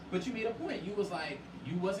 But you made a point. You was like,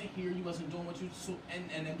 you wasn't here. You wasn't doing what you.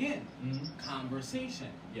 And again,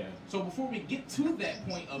 conversation. Yeah. So before we get to that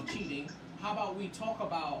point of cheating, how about we talk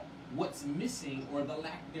about what's missing or the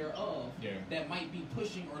lack thereof that might be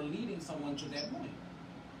pushing or leading someone to that point.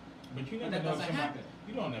 But you never know if somebody,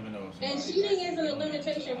 you don't never know if somebody. And cheating isn't a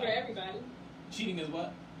limitation for everybody. Cheating is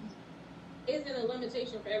what? Isn't a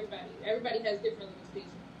limitation for everybody. Everybody has different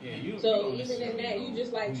limitations. Yeah, you. So even in that, you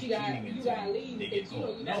just like you gotta leave.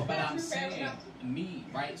 No, but I'm saying me,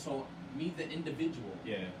 right? So me, the individual.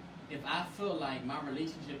 Yeah. if I feel like my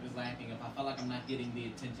relationship is lacking, if I feel like I'm not getting the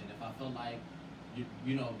attention, if I feel like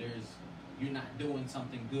you're not doing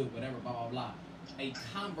something good, whatever, blah blah blah, a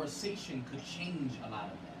conversation could change a lot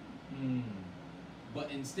of that. But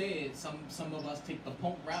instead, some of us take the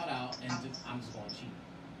punk route out and I'm just going to cheat.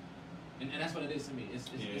 And that's what it is to me. It's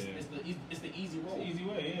the easy roll. It's the easy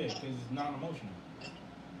way, yeah, because it's non-emotional.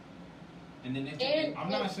 And then I'm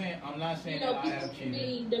not saying that I have cheated.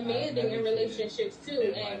 Be demanding in relationships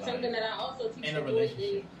too, and something that I also teach the boys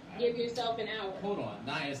is give yourself an hour. Hold on,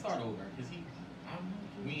 Nia, start over, cause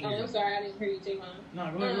I'm sorry, I didn't hear you take mine.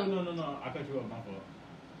 No, go ahead. No, I cut you off. My fault.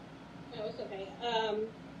 No, it's okay.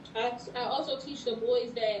 I also teach the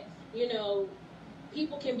boys that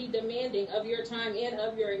people can be demanding of your time and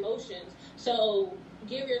of your emotions. So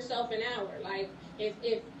give yourself an hour. Like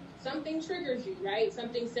if something triggers you, right?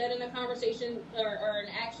 Something said in a conversation or an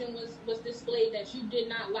action was displayed that you did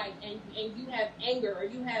not like, and you have anger or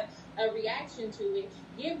you have a reaction to it,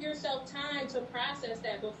 give yourself time to process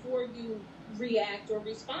that before you react or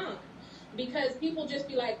respond. Because people just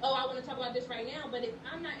be like, oh, I want to talk about this right now, but if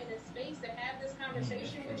I'm not in a space to have this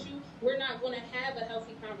conversation with you, we're not going to have a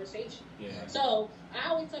healthy conversation. Yeah. So I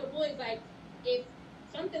always tell the boys, like, if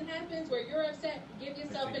something happens where you're upset, give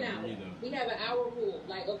yourself an hour. We have an hour rule.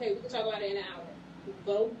 Like, okay, we can talk about it in an hour.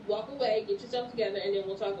 Go, walk away, get yourself together, and then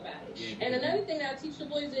we'll talk about it. Yeah, and another thing that I teach the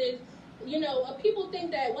boys is, people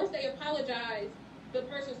think that once they apologize, the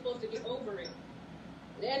person's supposed to get over it.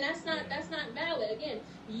 And that's not valid. Again,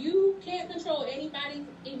 you can't control anybody's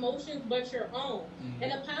emotions but your own.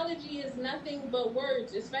 An apology is nothing but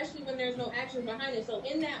words, especially when there's no action behind it. So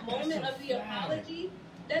in that moment of the apology,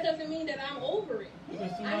 that doesn't mean that I'm over it.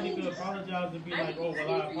 Because somebody could apologize and be like, oh,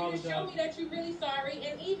 well, I apologize. You to show me that you're really sorry,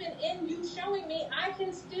 and even in you showing me, I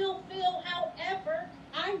can still feel however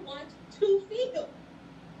I want to feel.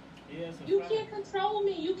 Yes, you can't control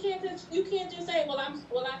me. You can't just say, well,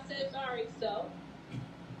 I said sorry, so.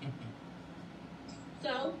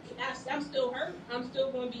 So I'm still hurt. I'm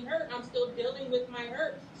still going to be hurt. I'm still dealing with my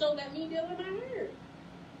hurt. So let me deal with my hurt.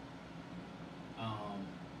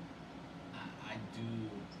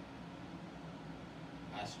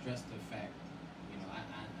 I stress the fact,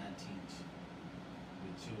 I teach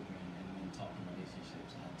with children, and when talking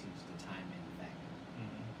relationships, I teach the timing factor.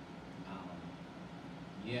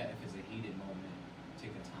 If it's a heated moment,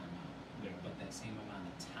 take a time out. Yeah. But that same amount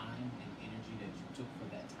of time and energy that you took for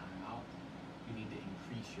that time out, you need to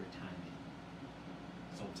increase your timing.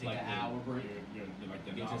 So take an hour break, you're like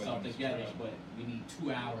get yourself together, but we need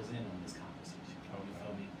 2 hours in on this conversation. You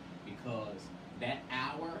feel me? Because that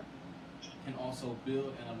hour can also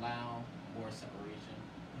build and allow more separation,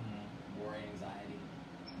 more anxiety,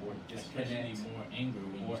 more disconnect, more anger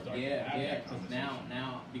when you start to have that conversation.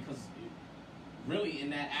 Now, because really in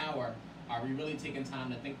that hour, are we really taking time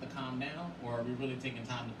to think to calm down, or are we really taking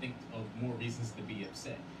time to think of more reasons to be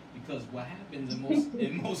upset? Because what happens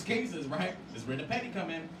in most cases, right, is where the petty come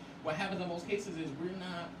in. What happens in most cases is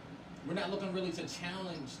we're not looking really to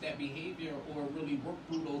challenge that behavior or really work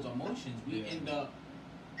through those emotions. We end up,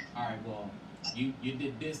 all right, well, you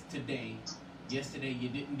did this today. Yesterday you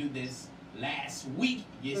didn't do this. Last week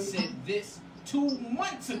you said this. 2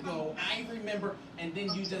 months ago, I remember, and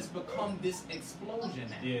then you just become this explosion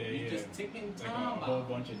now. You're just taking time out. A whole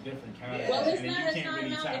bunch of different kinds. Well, it's not a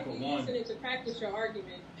time out if you're using it to practice your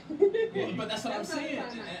argument. But that's what I'm saying,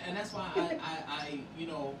 and that's why I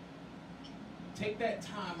take that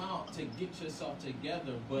time out to get yourself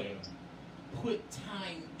together, but put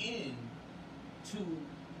time in to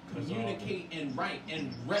communicate and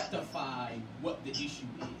rectify what the issue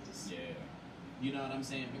is. Yeah. You know what I'm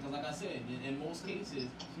saying? Because like I said, in most cases,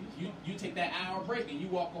 you take that hour break and you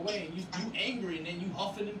walk away and you angry and then you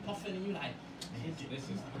huffing and puffing and you like, this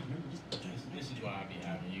is why I be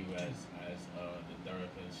having you as the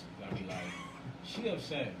therapist. I be like, she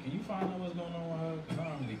upset. Can you find out what's going on with her? Because I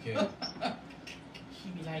don't really care. She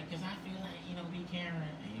be like, because I feel like be caring.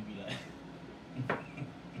 And you be like,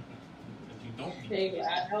 you don't be.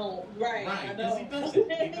 I don't. Right. I don't.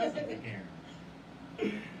 He doesn't be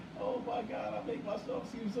caring. Oh my God, I make myself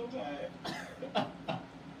seem so bad.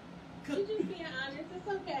 You just being honest, it's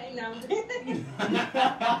okay. No.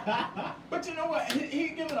 But you know what? He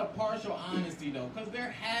giving a partial honesty though, because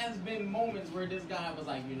there has been moments where this guy was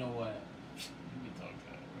like, you know what? You be talking to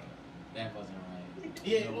bro. That wasn't right.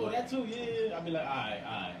 Yeah, you know that too. Yeah. I'll be like, all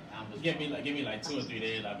right. Give me like 2 or 3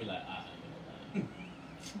 days. I'll be like, all right.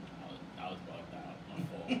 I was bugged out. My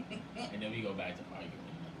fault. And then we go back to arguing.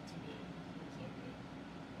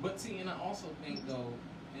 But see, and I also think though,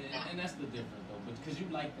 and that's the difference though, because you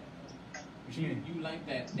like that though. You like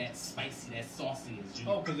that spicy, that saucy.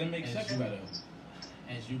 Because it makes sex better.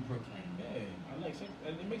 as you proclaim. Yeah, I like sex.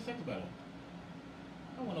 It makes sex better.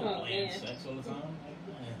 I don't want no bland sex all the time.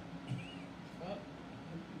 Like, man, what?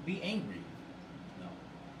 Be angry. No. You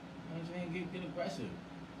know what I'm saying? Get aggressive.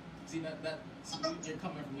 See so you're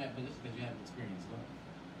coming from that position because you haven't experienced love.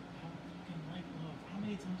 I fucking like love. How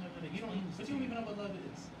many times I gotta explain this? But to you don't even know what love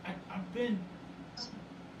is.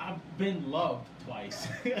 I've been loved twice.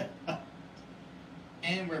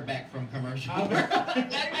 And we're back from commercial.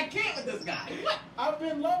 I can't with this guy. What? I've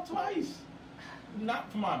been loved twice.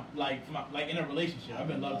 Not for my in a relationship. I've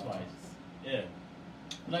been loved twice. Yeah.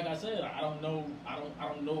 Like I said, I don't know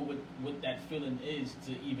what that feeling is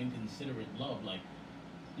to even consider it love. Like,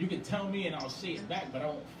 you can tell me and I'll say it back, but I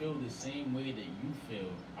don't feel the same way that you feel.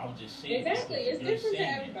 I'll just say exactly. it. It's different to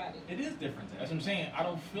everybody. It is different to everybody. That's what I'm saying. I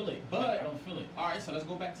don't feel it. But I don't feel it. All right, so let's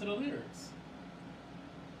go back to the lyrics.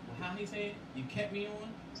 How he said, "You kept me on."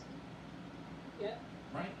 Yep.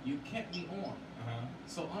 Right? You kept me on. Uh-huh.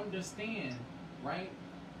 So understand, right?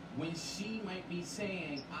 When she might be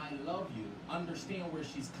saying, "I love you," understand where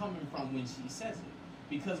she's coming from when she says it.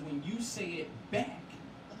 Because when you say it back,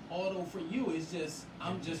 although for you it's just,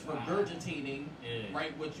 I'm just regurgitating,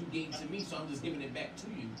 right, what you gave to me, so I'm just giving it back to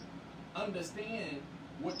you. Understand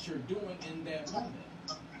what you're doing in that moment.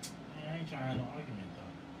 Man, I ain't trying no argument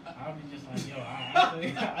though. I'll be just like, yo,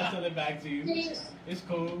 I tell it back to you. See, it's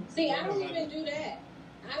cool. See, I don't even do that.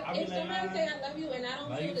 If like, somebody say I love you and I don't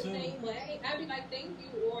love feel you the too. same way, I'd be like, thank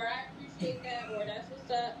you, or I appreciate that, or that's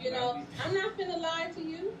what's up. You know, I'm not finna lie to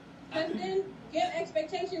you, because then your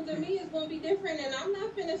expectations of me is going to be different, and I'm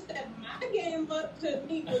not finna step my game up to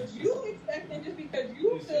meet what you expecting just because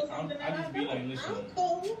you feel something that I don't. Like, listen, I'm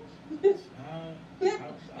cool.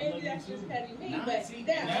 Maybe that's just petty me, Nah, but see,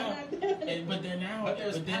 but then now, but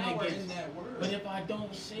there's then power it gets, in that word. But if I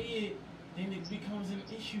don't say it, then it becomes an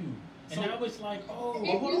issue. And So- now it's like, oh,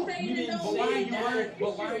 If you say you it, didn't don't But why are say you that. worried?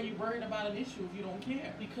 But why are you worried about an issue if you don't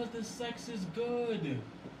care? Because the sex is good.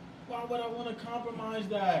 Why would I want to compromise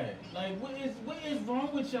that? Like, what is wrong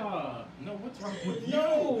with y'all? No, what's wrong with you?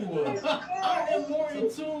 No, I am more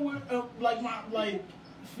in tune with my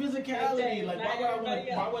physicality. Like,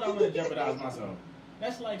 why would I want to jeopardize myself?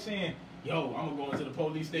 That's like saying, yo, I'm gonna go into the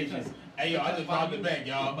police station. Hey, yo, I just robbed the bank,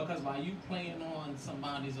 y'all. Because while you playing on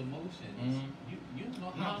somebody's emotions, you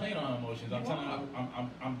know I'm how not playing on her emotions. I'm You telling are. her,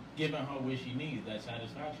 I'm giving her what she needs, that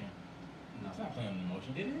satisfaction. No, It's not playing on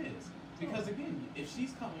emotions. it is. Because again, if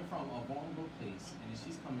she's coming from a vulnerable place and if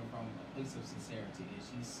she's coming from a place of sincerity and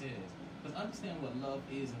she says, because understand what love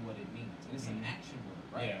is and what it means, and it's an action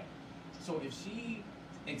word, right? Yeah. So if she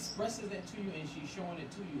expresses that to you and she's showing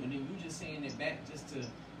it to you, and then you just saying it back just to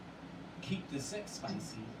keep the sex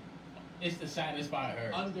spicy, It's to satisfy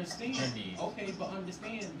her. understand. Her needs. Okay, but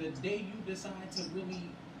understand the day you decide to really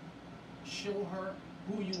show her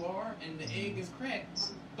who you are and the egg is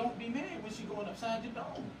cracked, don't be mad when she going upside your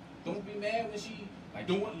dome. Don't be mad when she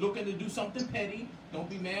looking to do something petty. Don't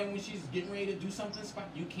be mad when she's getting ready to do something spicy.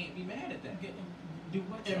 You can't be mad at that. Do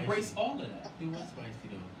what? Embrace spicy? all of that. Do what spicy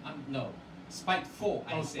though? No, spiteful.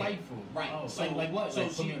 I said. Spiteful. Right. Oh, so like what? So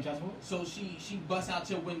Like put me on chest hold? So she busts out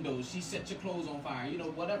your windows. She set your clothes on fire. You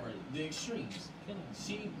know, whatever the extremes. Kill her.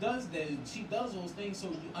 She does that. She does those things. So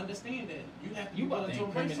you understand that you have to You be about willing to to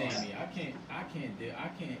embrace all incriminate that. me. I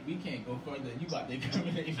can't. We can't go further. You about to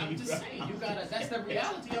incriminate me. I'm just saying, you gotta. That's the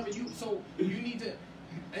reality of it. You need to,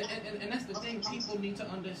 and that's the thing. People need to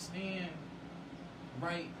understand,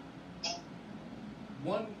 right?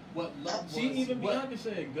 One, what love was. See, even what, Bianca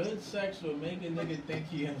said, "Good sex will make a nigga think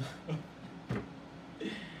he in love."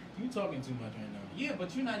 You talking too much right now. Yeah,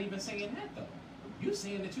 but you're not even saying that though. You're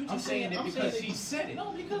saying that you're I'm just saying it saying because that she said it.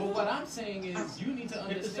 No, because but look, what I'm saying is, you need to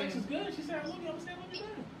If the sex is understand. good, she said, "I love you." I'm saying, "Love you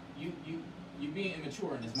better." You're being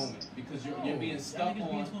immature in this moment because you're being Y'all stuck niggas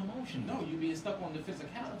on. being too emotional. No, you're being stuck on the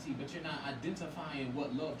physicality, but you're not identifying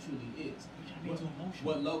what love truly is. Y'all being too emotional.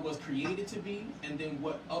 What love was created to be, and then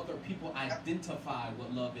what other people identify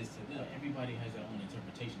what love is to them. But everybody has their own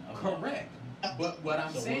interpretation of love. Correct. But what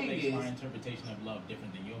I'm So saying what makes is, my interpretation of love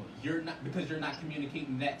different than yours? you're not because you're not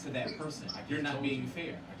communicating that to that person. I just You're not told being you.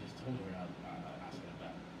 fair. I just told her I said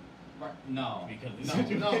that. Right? No. Because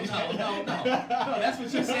No. No, that's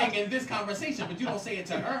what you're saying in this conversation, but you don't say it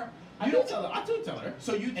to her. I You do don't tell her. I do tell her.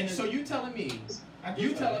 So you And so you telling me, I do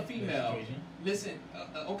you tell her a the female, situation. listen,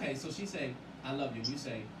 okay, so she say, I love you. You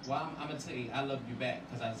say, well, I'm gonna tell you, I love you back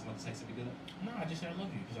because I just want the sex to be good. No, I just said I love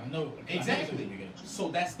you because I know. Exactly. So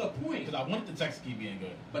that's the point. Because I want the sex to keep being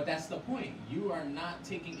good. But that's the point. You are not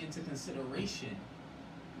taking into consideration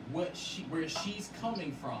where she's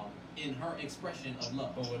coming from in her expression of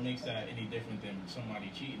love. But what makes that any different than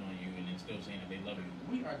somebody cheating on you and then still saying that they love you?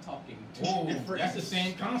 We are talking Whoa, different. that's the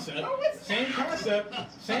same concept. No, it's Same not. concept.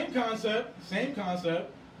 Same concept. Same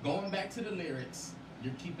concept. Going back to the lyrics,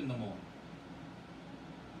 you're keeping them on.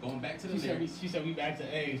 Going back to the lyrics. She said we back to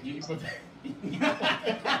A's. You put that.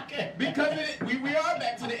 Because we are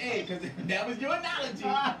back to the egg, because that was your analogy.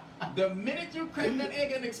 The minute you crack that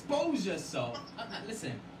egg and expose yourself,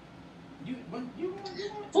 listen, you want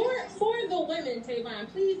For the women, Tavon,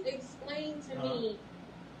 please explain to me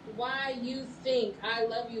why you think "I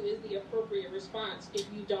love you" is the appropriate response if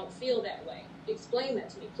you don't feel that way. Explain that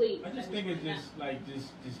to me, please. I just think it's just like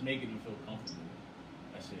just making them feel comfortable.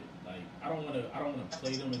 That's it. Like I don't want to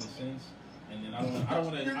play them in a sense, and then I don't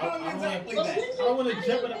want to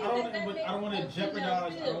jeopardize.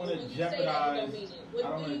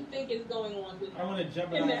 What do you think is going on with? I don't want to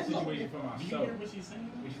jeopardize the situation for Do myself. you hear what she's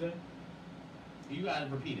saying? What you say? You gotta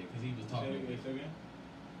repeat it because he was talking. Say again.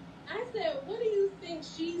 I said, what do you think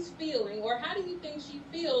she's feeling, or how do you think she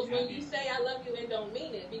feels when you say "I love you" and don't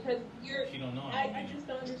mean it? Because She don't know. I just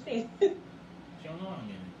don't understand. She don't know I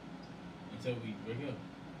mean it until we break up.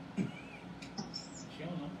 She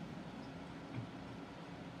don't know.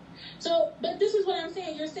 So, but this is what I'm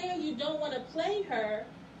saying. You're saying you don't want to play her,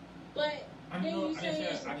 but then you say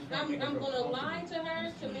I'm going to lie to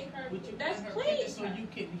her to make her. That's playing. So you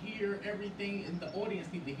can hear everything, and the audience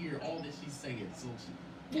need to hear all that she's saying. So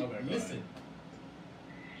listen.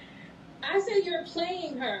 I said you're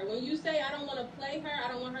playing her. When you say I don't want to play her, I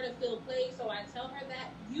don't want her to feel played, so I tell her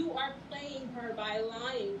that, you are playing her by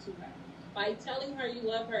lying to her, by telling her you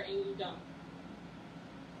love her and you don't.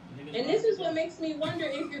 And this is what makes me wonder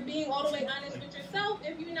if you're being all the way honest with yourself,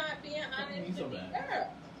 if you're not being honest with the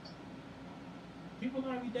girl. People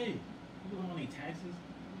lie every day. People lie on their taxes.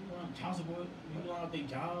 People lie on child support. People lie on their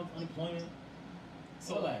jobs, unemployment.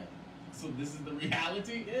 So this is the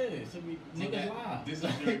reality? Yeah, niggas lie. This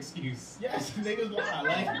is your excuse. Yes, niggas lie.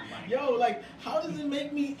 Like, how does it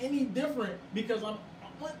make me any different? Because I'm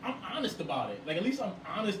honest about it. Like, at least I'm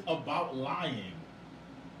honest about lying.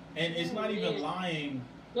 And it's not even lying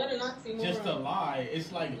what an oxymoron. Just to lie.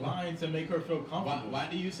 It's like lying to make her feel comfortable. Why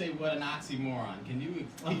do you say what an oxymoron? Can you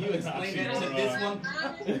explain that to this one?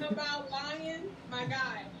 I'm honest about lying, my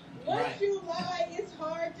guy. Once you lie, it's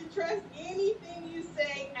hard to trust anything you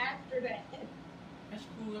say after that. That's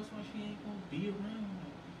cool. That's why she ain't gonna be around.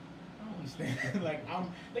 I don't understand.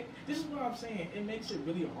 This is what I'm saying. It makes it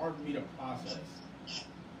really hard for me to process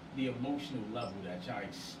the emotional level that y'all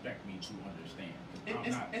expect me to understand.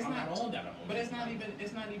 I'm not on that emotion. But it's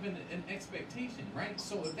not even an expectation, right?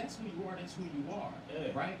 So if that's who you are, that's who you are,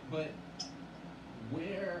 right? But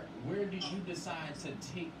where do you decide to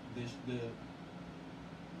take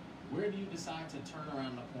where do you decide to turn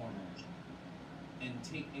around the corner and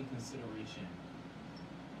take in consideration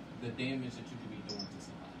the damage that you could be doing to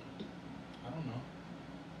somebody? I don't know.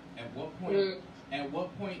 At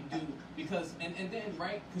what point because then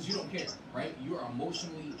right, because you don't care, right? You are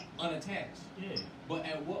emotionally unattached. Yeah. But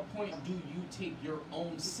at what point do you take your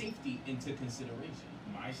own safety into consideration?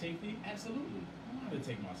 My safety? Absolutely. I know how to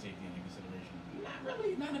take my safety into consideration. Not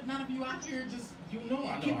really. None of you out here just I know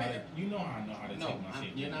how to take my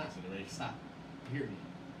safety into consideration. Stop. Hear me.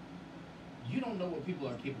 You don't know what people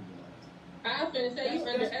are capable of. I was going to say, you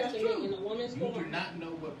underestimating a woman's You do not know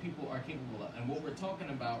what people are capable of. And what we're talking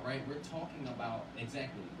about, right? We're talking about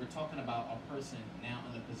a person now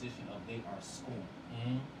in the position of they are scorned.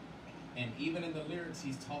 Mm-hmm. And even in the lyrics,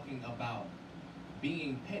 he's talking about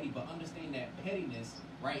being petty, but understand that pettiness,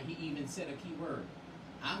 right? He even said a key word.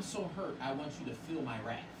 I'm so hurt, I want you to feel my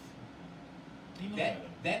wrath.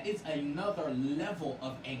 That is another level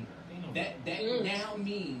of anger. That now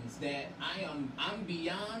means that I'm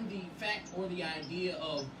beyond the fact or the idea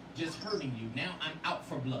of just hurting you. Now I'm out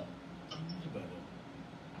for blood. Come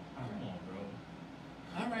on, bro.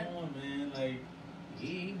 All right. Come on, man. Like,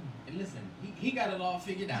 and listen, he got it all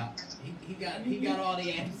figured out. He got all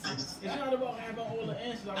the answers. It's not about having all the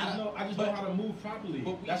answers. I just know how to move properly.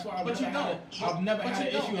 That's why I've never had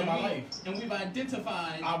an issue in my life. And we've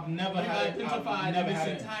identified. I've never had in this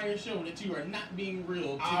entire show that you are not being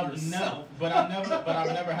real to yourself. I've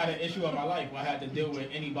never had an issue in my life where I had to deal with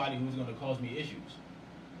anybody who's going to cause me issues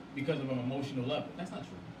because of an emotional level. That's not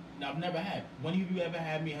true. I've never had. When have you ever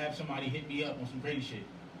had me have somebody hit me up on some crazy shit?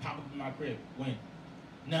 Pop up in my crib? When?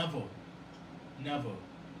 Never.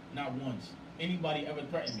 Not once. Anybody ever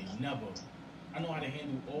threatened me? Never. I know how to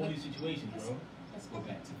handle all these situations, bro. Let's go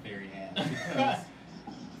back to Fairy Ave.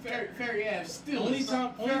 Because Fairy Ave still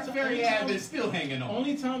Fairy Ave is still hanging on.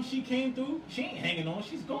 Only time she came through, she ain't hanging on,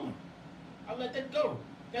 she's gone. I let that go.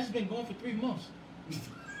 That's been going for 3 months.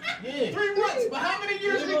 Yeah. 3 months, but how many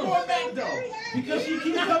years we going back though? Because she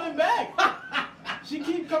keeps coming back. She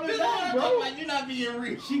keep coming This back, is bro. like you're not being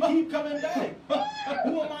real. She keep coming back.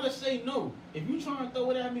 Who am I to say no? If you trying to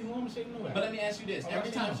throw it at me, who am I to say no at? But let me ask you this: Oh, every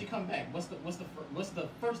I see time now. she come back, what's the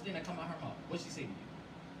first thing that come out her mouth? What she say to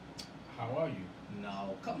you? How are you?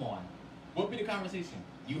 No, come on. What be the conversation?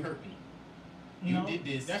 You hurt me. You No, did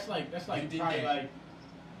this. That's like You did probably that. like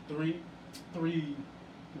three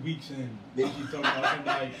weeks in. Then she talking about some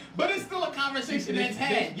like. But it's still a conversation that's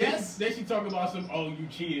had. Yes. Then she talking about some. Oh, you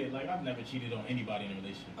cheated. Like I've never cheated on anybody in a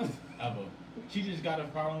relationship ever. She just got a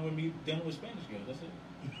problem with me dealing with Spanish girls. That's it.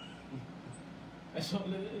 That's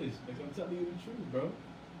all it is. Like I'm telling you the truth, bro.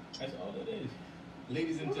 That's all it is.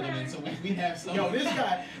 Ladies and gentlemen, so we have some. Yo, this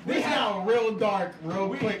guy got real dark,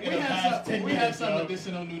 real quick in the past 10 we minutes. have some yo.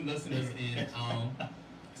 additional new listeners in.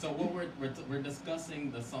 So what we're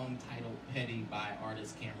discussing the song titled "Petty" by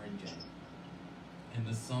artist Cameron J. And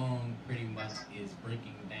the song pretty much is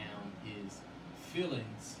breaking down his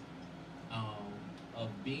feelings of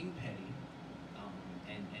being petty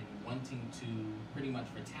and wanting to pretty much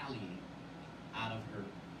retaliate out of hurt.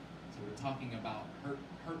 So we're talking about hurt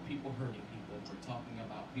people hurting people. We're talking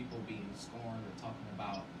about people being scorned. We're talking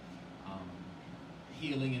about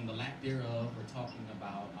healing and the lack thereof. We're talking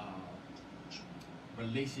about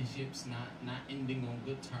relationships not ending on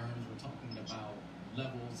good terms. We're talking about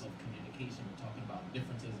levels of communication. We're talking about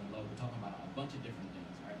differences in love. We're talking about a bunch of different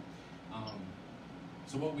things, right?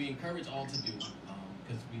 So what we encourage all to do,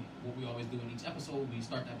 because what we always do in each episode, we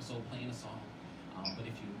start the episode playing a song. But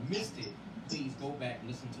if you missed it, please go back,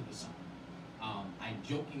 listen to the song. I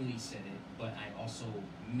jokingly said it, but I also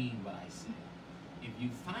mean what I said. If you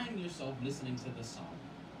find yourself listening to the song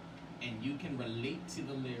and you can relate to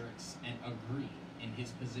the lyrics and agree in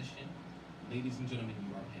his position, ladies and gentlemen,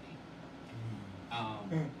 you are petty.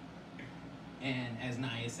 And as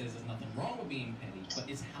Naya says, there's nothing wrong with being petty, but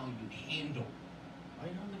it's how you handle. Why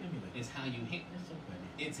you don't look at me like It's how you handle. That's so petty.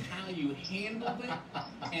 It's how you handle it,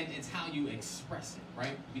 and it's how you express it,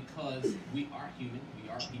 right? Because we are human, we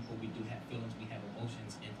are people, we do have feelings, we have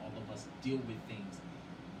emotions, and all of us deal with things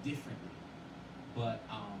differently. But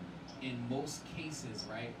in most cases,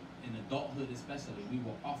 right, in adulthood especially, we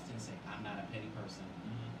will often say, "I'm not a petty person,"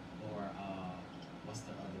 or what's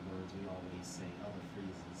the other words we always say? Other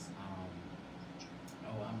phrases.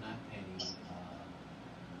 Oh, I'm not petty.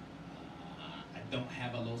 I don't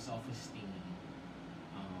have a low self-esteem.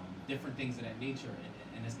 Different things of that nature,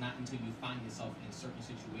 and it's not until you find yourself in certain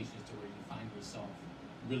situations to where you find yourself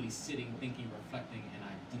really sitting, thinking, reflecting, and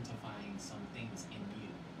identifying some things in you,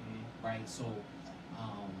 right? So,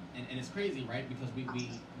 and it's crazy, right? Because we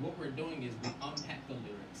what we're doing is we unpack the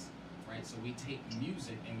lyrics, right? So we take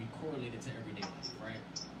music and we correlate it to everyday life,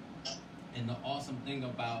 right? And the awesome thing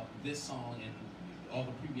about this song and all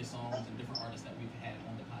the previous songs and different artists that we've had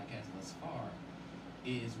on the podcast thus far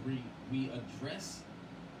is we address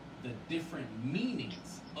the different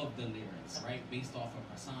meanings of the lyrics, right? Based off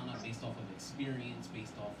of persona, based off of experience,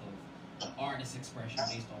 based off of the artist's expression,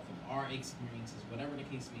 based off of our experiences, whatever the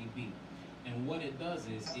case may be. And what it does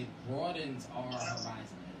is it broadens our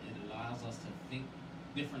horizon. It allows us to think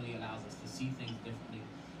differently, allows us to see things differently,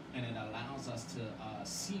 and it allows us to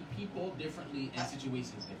see people differently and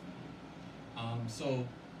situations differently. So,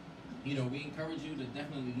 you know, we encourage you to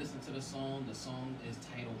definitely listen to the song. The song is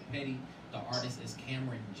titled "Petty." The artist is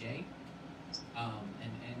Cameron J.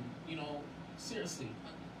 And you know, seriously,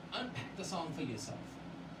 unpack the song for yourself.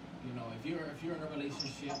 You know, if you're in a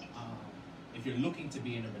relationship, if you're looking to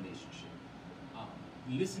be in a relationship,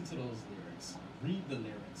 listen to those lyrics, read the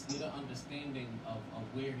lyrics, get an understanding of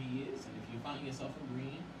where he is, and if you find yourself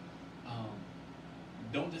agreeing,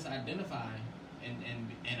 don't just identify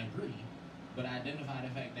and agree, but identify the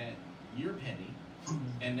fact that you're petty.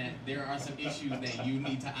 And that there are some issues that you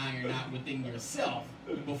need to iron out within yourself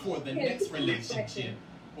before the next relationship,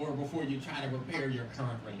 or before you try to repair your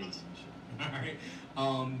current relationship. All right.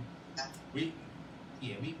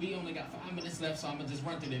 We only got 5 minutes left, so I'm gonna just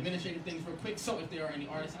run through the administrative things real quick. So if there are any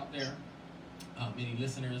artists out there, any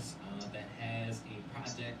listeners that has a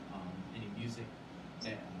project, any music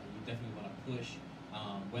that you definitely want to push,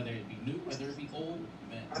 whether it be new, whether it be old,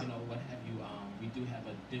 you know, what have you, we do have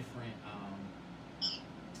a different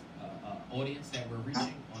audience that we're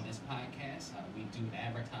reaching on this podcast. We do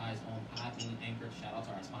advertise on Podbean, Anchor. Shout out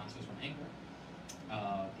to our sponsors from Anchor.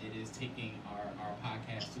 It is taking our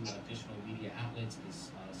podcast to additional media outlets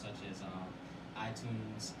such as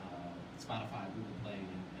iTunes, Spotify, Google Play,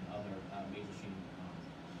 and other major streaming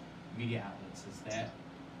media outlets. Is that?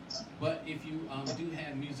 But if you do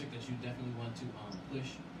have music that you definitely want to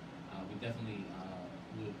push, we definitely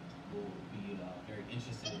will be very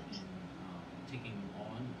interested in taking you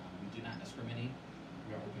on. We do not discriminate.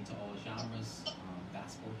 We are open to all genres: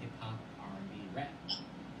 gospel, hip hop, R&B, rap,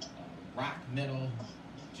 rock, metal,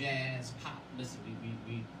 jazz, pop. Listen, we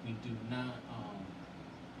do not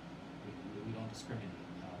we don't discriminate.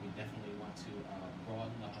 We definitely want to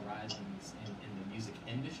broaden the horizons in the music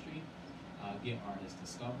industry, get artists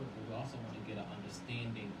discovered, but we also want to get an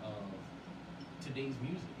understanding of today's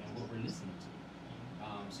music and what we're listening to.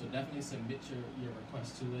 So definitely submit your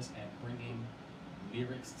request to us at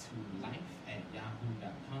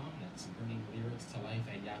bringinglyrics2life@yahoo.com. That's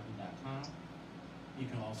bringinglyrics2life@yahoo.com. You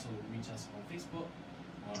can also reach us on Facebook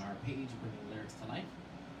on our page, Bringing Lyrics to Life,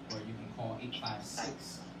 or you can call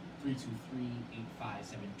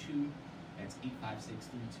 856-323-8572. That's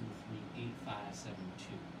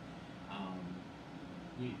 856-323-8572.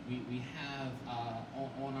 We have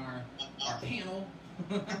on our panel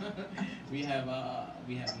we have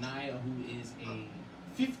Naya, who is a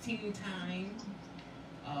 15-time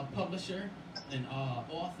publisher and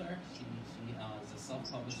author. She is a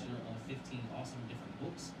self-publisher of 15 awesome different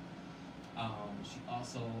books. She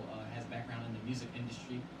also has background in the music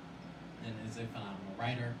industry and is a phenomenal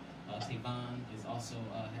writer. Tavon is also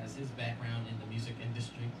has his background in the music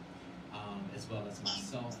industry, as well as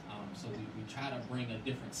myself. So we try to bring a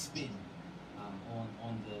different spin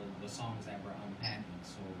on the songs that we're unpacking.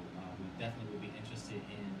 So we definitely would be interested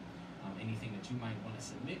in anything that you might want to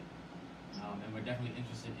submit. And we're definitely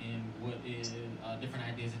interested in what is different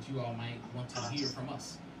ideas that you all might want to hear from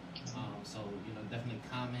us. So, definitely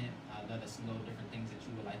comment, let us know different things that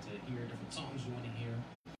you would like to hear, different songs you want to hear.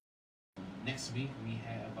 Next week we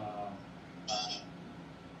have, I'll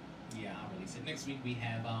release it. Next week we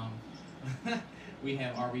have, we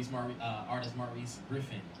have artist Maurice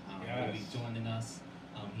Griffin will be joining us.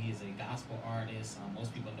 He is a gospel artist.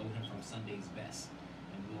 Most people know him from Sunday's Best.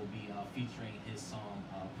 And we'll be featuring his song,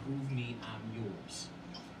 Prove Me I'm Yours.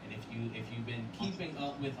 And if you've been keeping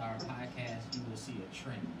up with our podcast, you will see a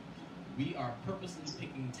trend. We are purposely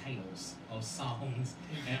picking titles of songs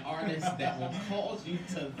and artists that will cause you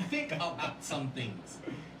to think about some things,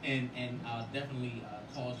 and definitely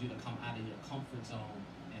cause you to come out of your comfort zone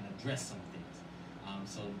and address some things.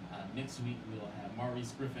 So next week we'll have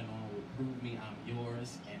Maurice Griffin on with Prove Me I'm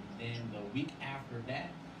Yours, and then the week after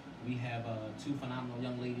that we have two phenomenal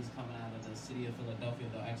young ladies coming out of the city of Philadelphia.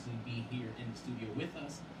 They'll actually be here in the studio with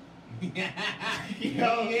us.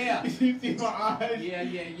 Yeah. You see my eyes?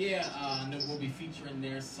 Yeah. And then we'll be featuring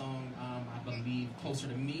their song, I believe, Closer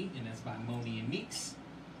to Me, and that's by Moni and Meeks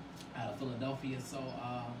out of Philadelphia. So,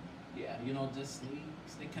 just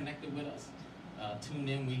stay connected with us. Tune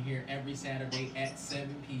in. We're here every Saturday at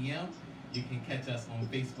 7 p.m. You can catch us on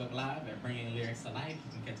Facebook Live at Bringing Lyrics to Life.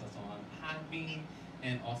 You can catch us on Podbean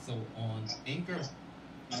and also on Anchor.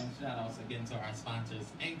 And shout outs again to our sponsors,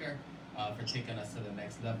 Anchor, for taking us to the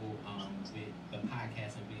next level with the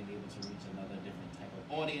podcast and being able to reach another different type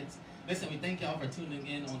of audience. Listen, we thank y'all for tuning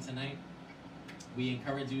in on tonight. We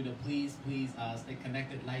encourage you to please stay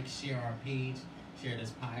connected, like, share our page, share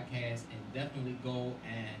this podcast, and definitely go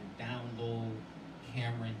and download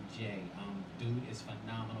Cameron J. Dude is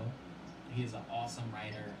phenomenal. He is an awesome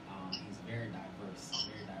writer. He's very diverse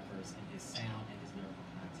in his sound and his lyrical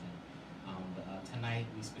content. But tonight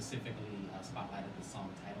we specifically spotlighted the song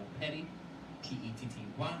titled Petty, Petty,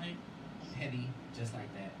 petty, just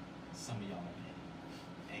like that. Some of y'all are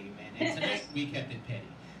petty. Amen. And tonight we kept it petty.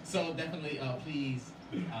 So definitely please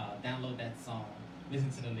download that song, listen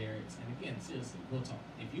to the lyrics, and again, seriously, real talk.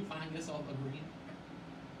 If you find yourself agreeing,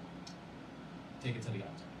 take it to the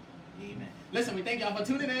altar. Amen. Listen, we thank y'all for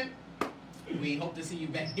tuning in. We hope to see you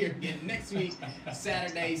back here again next week,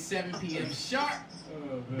 Saturday, 7 p.m. sharp.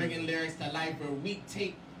 Bringing Lyrics to Life, where we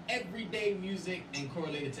take everyday music and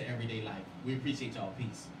correlate it to everyday life. We appreciate y'all.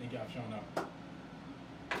 Peace. Thank y'all for showing up.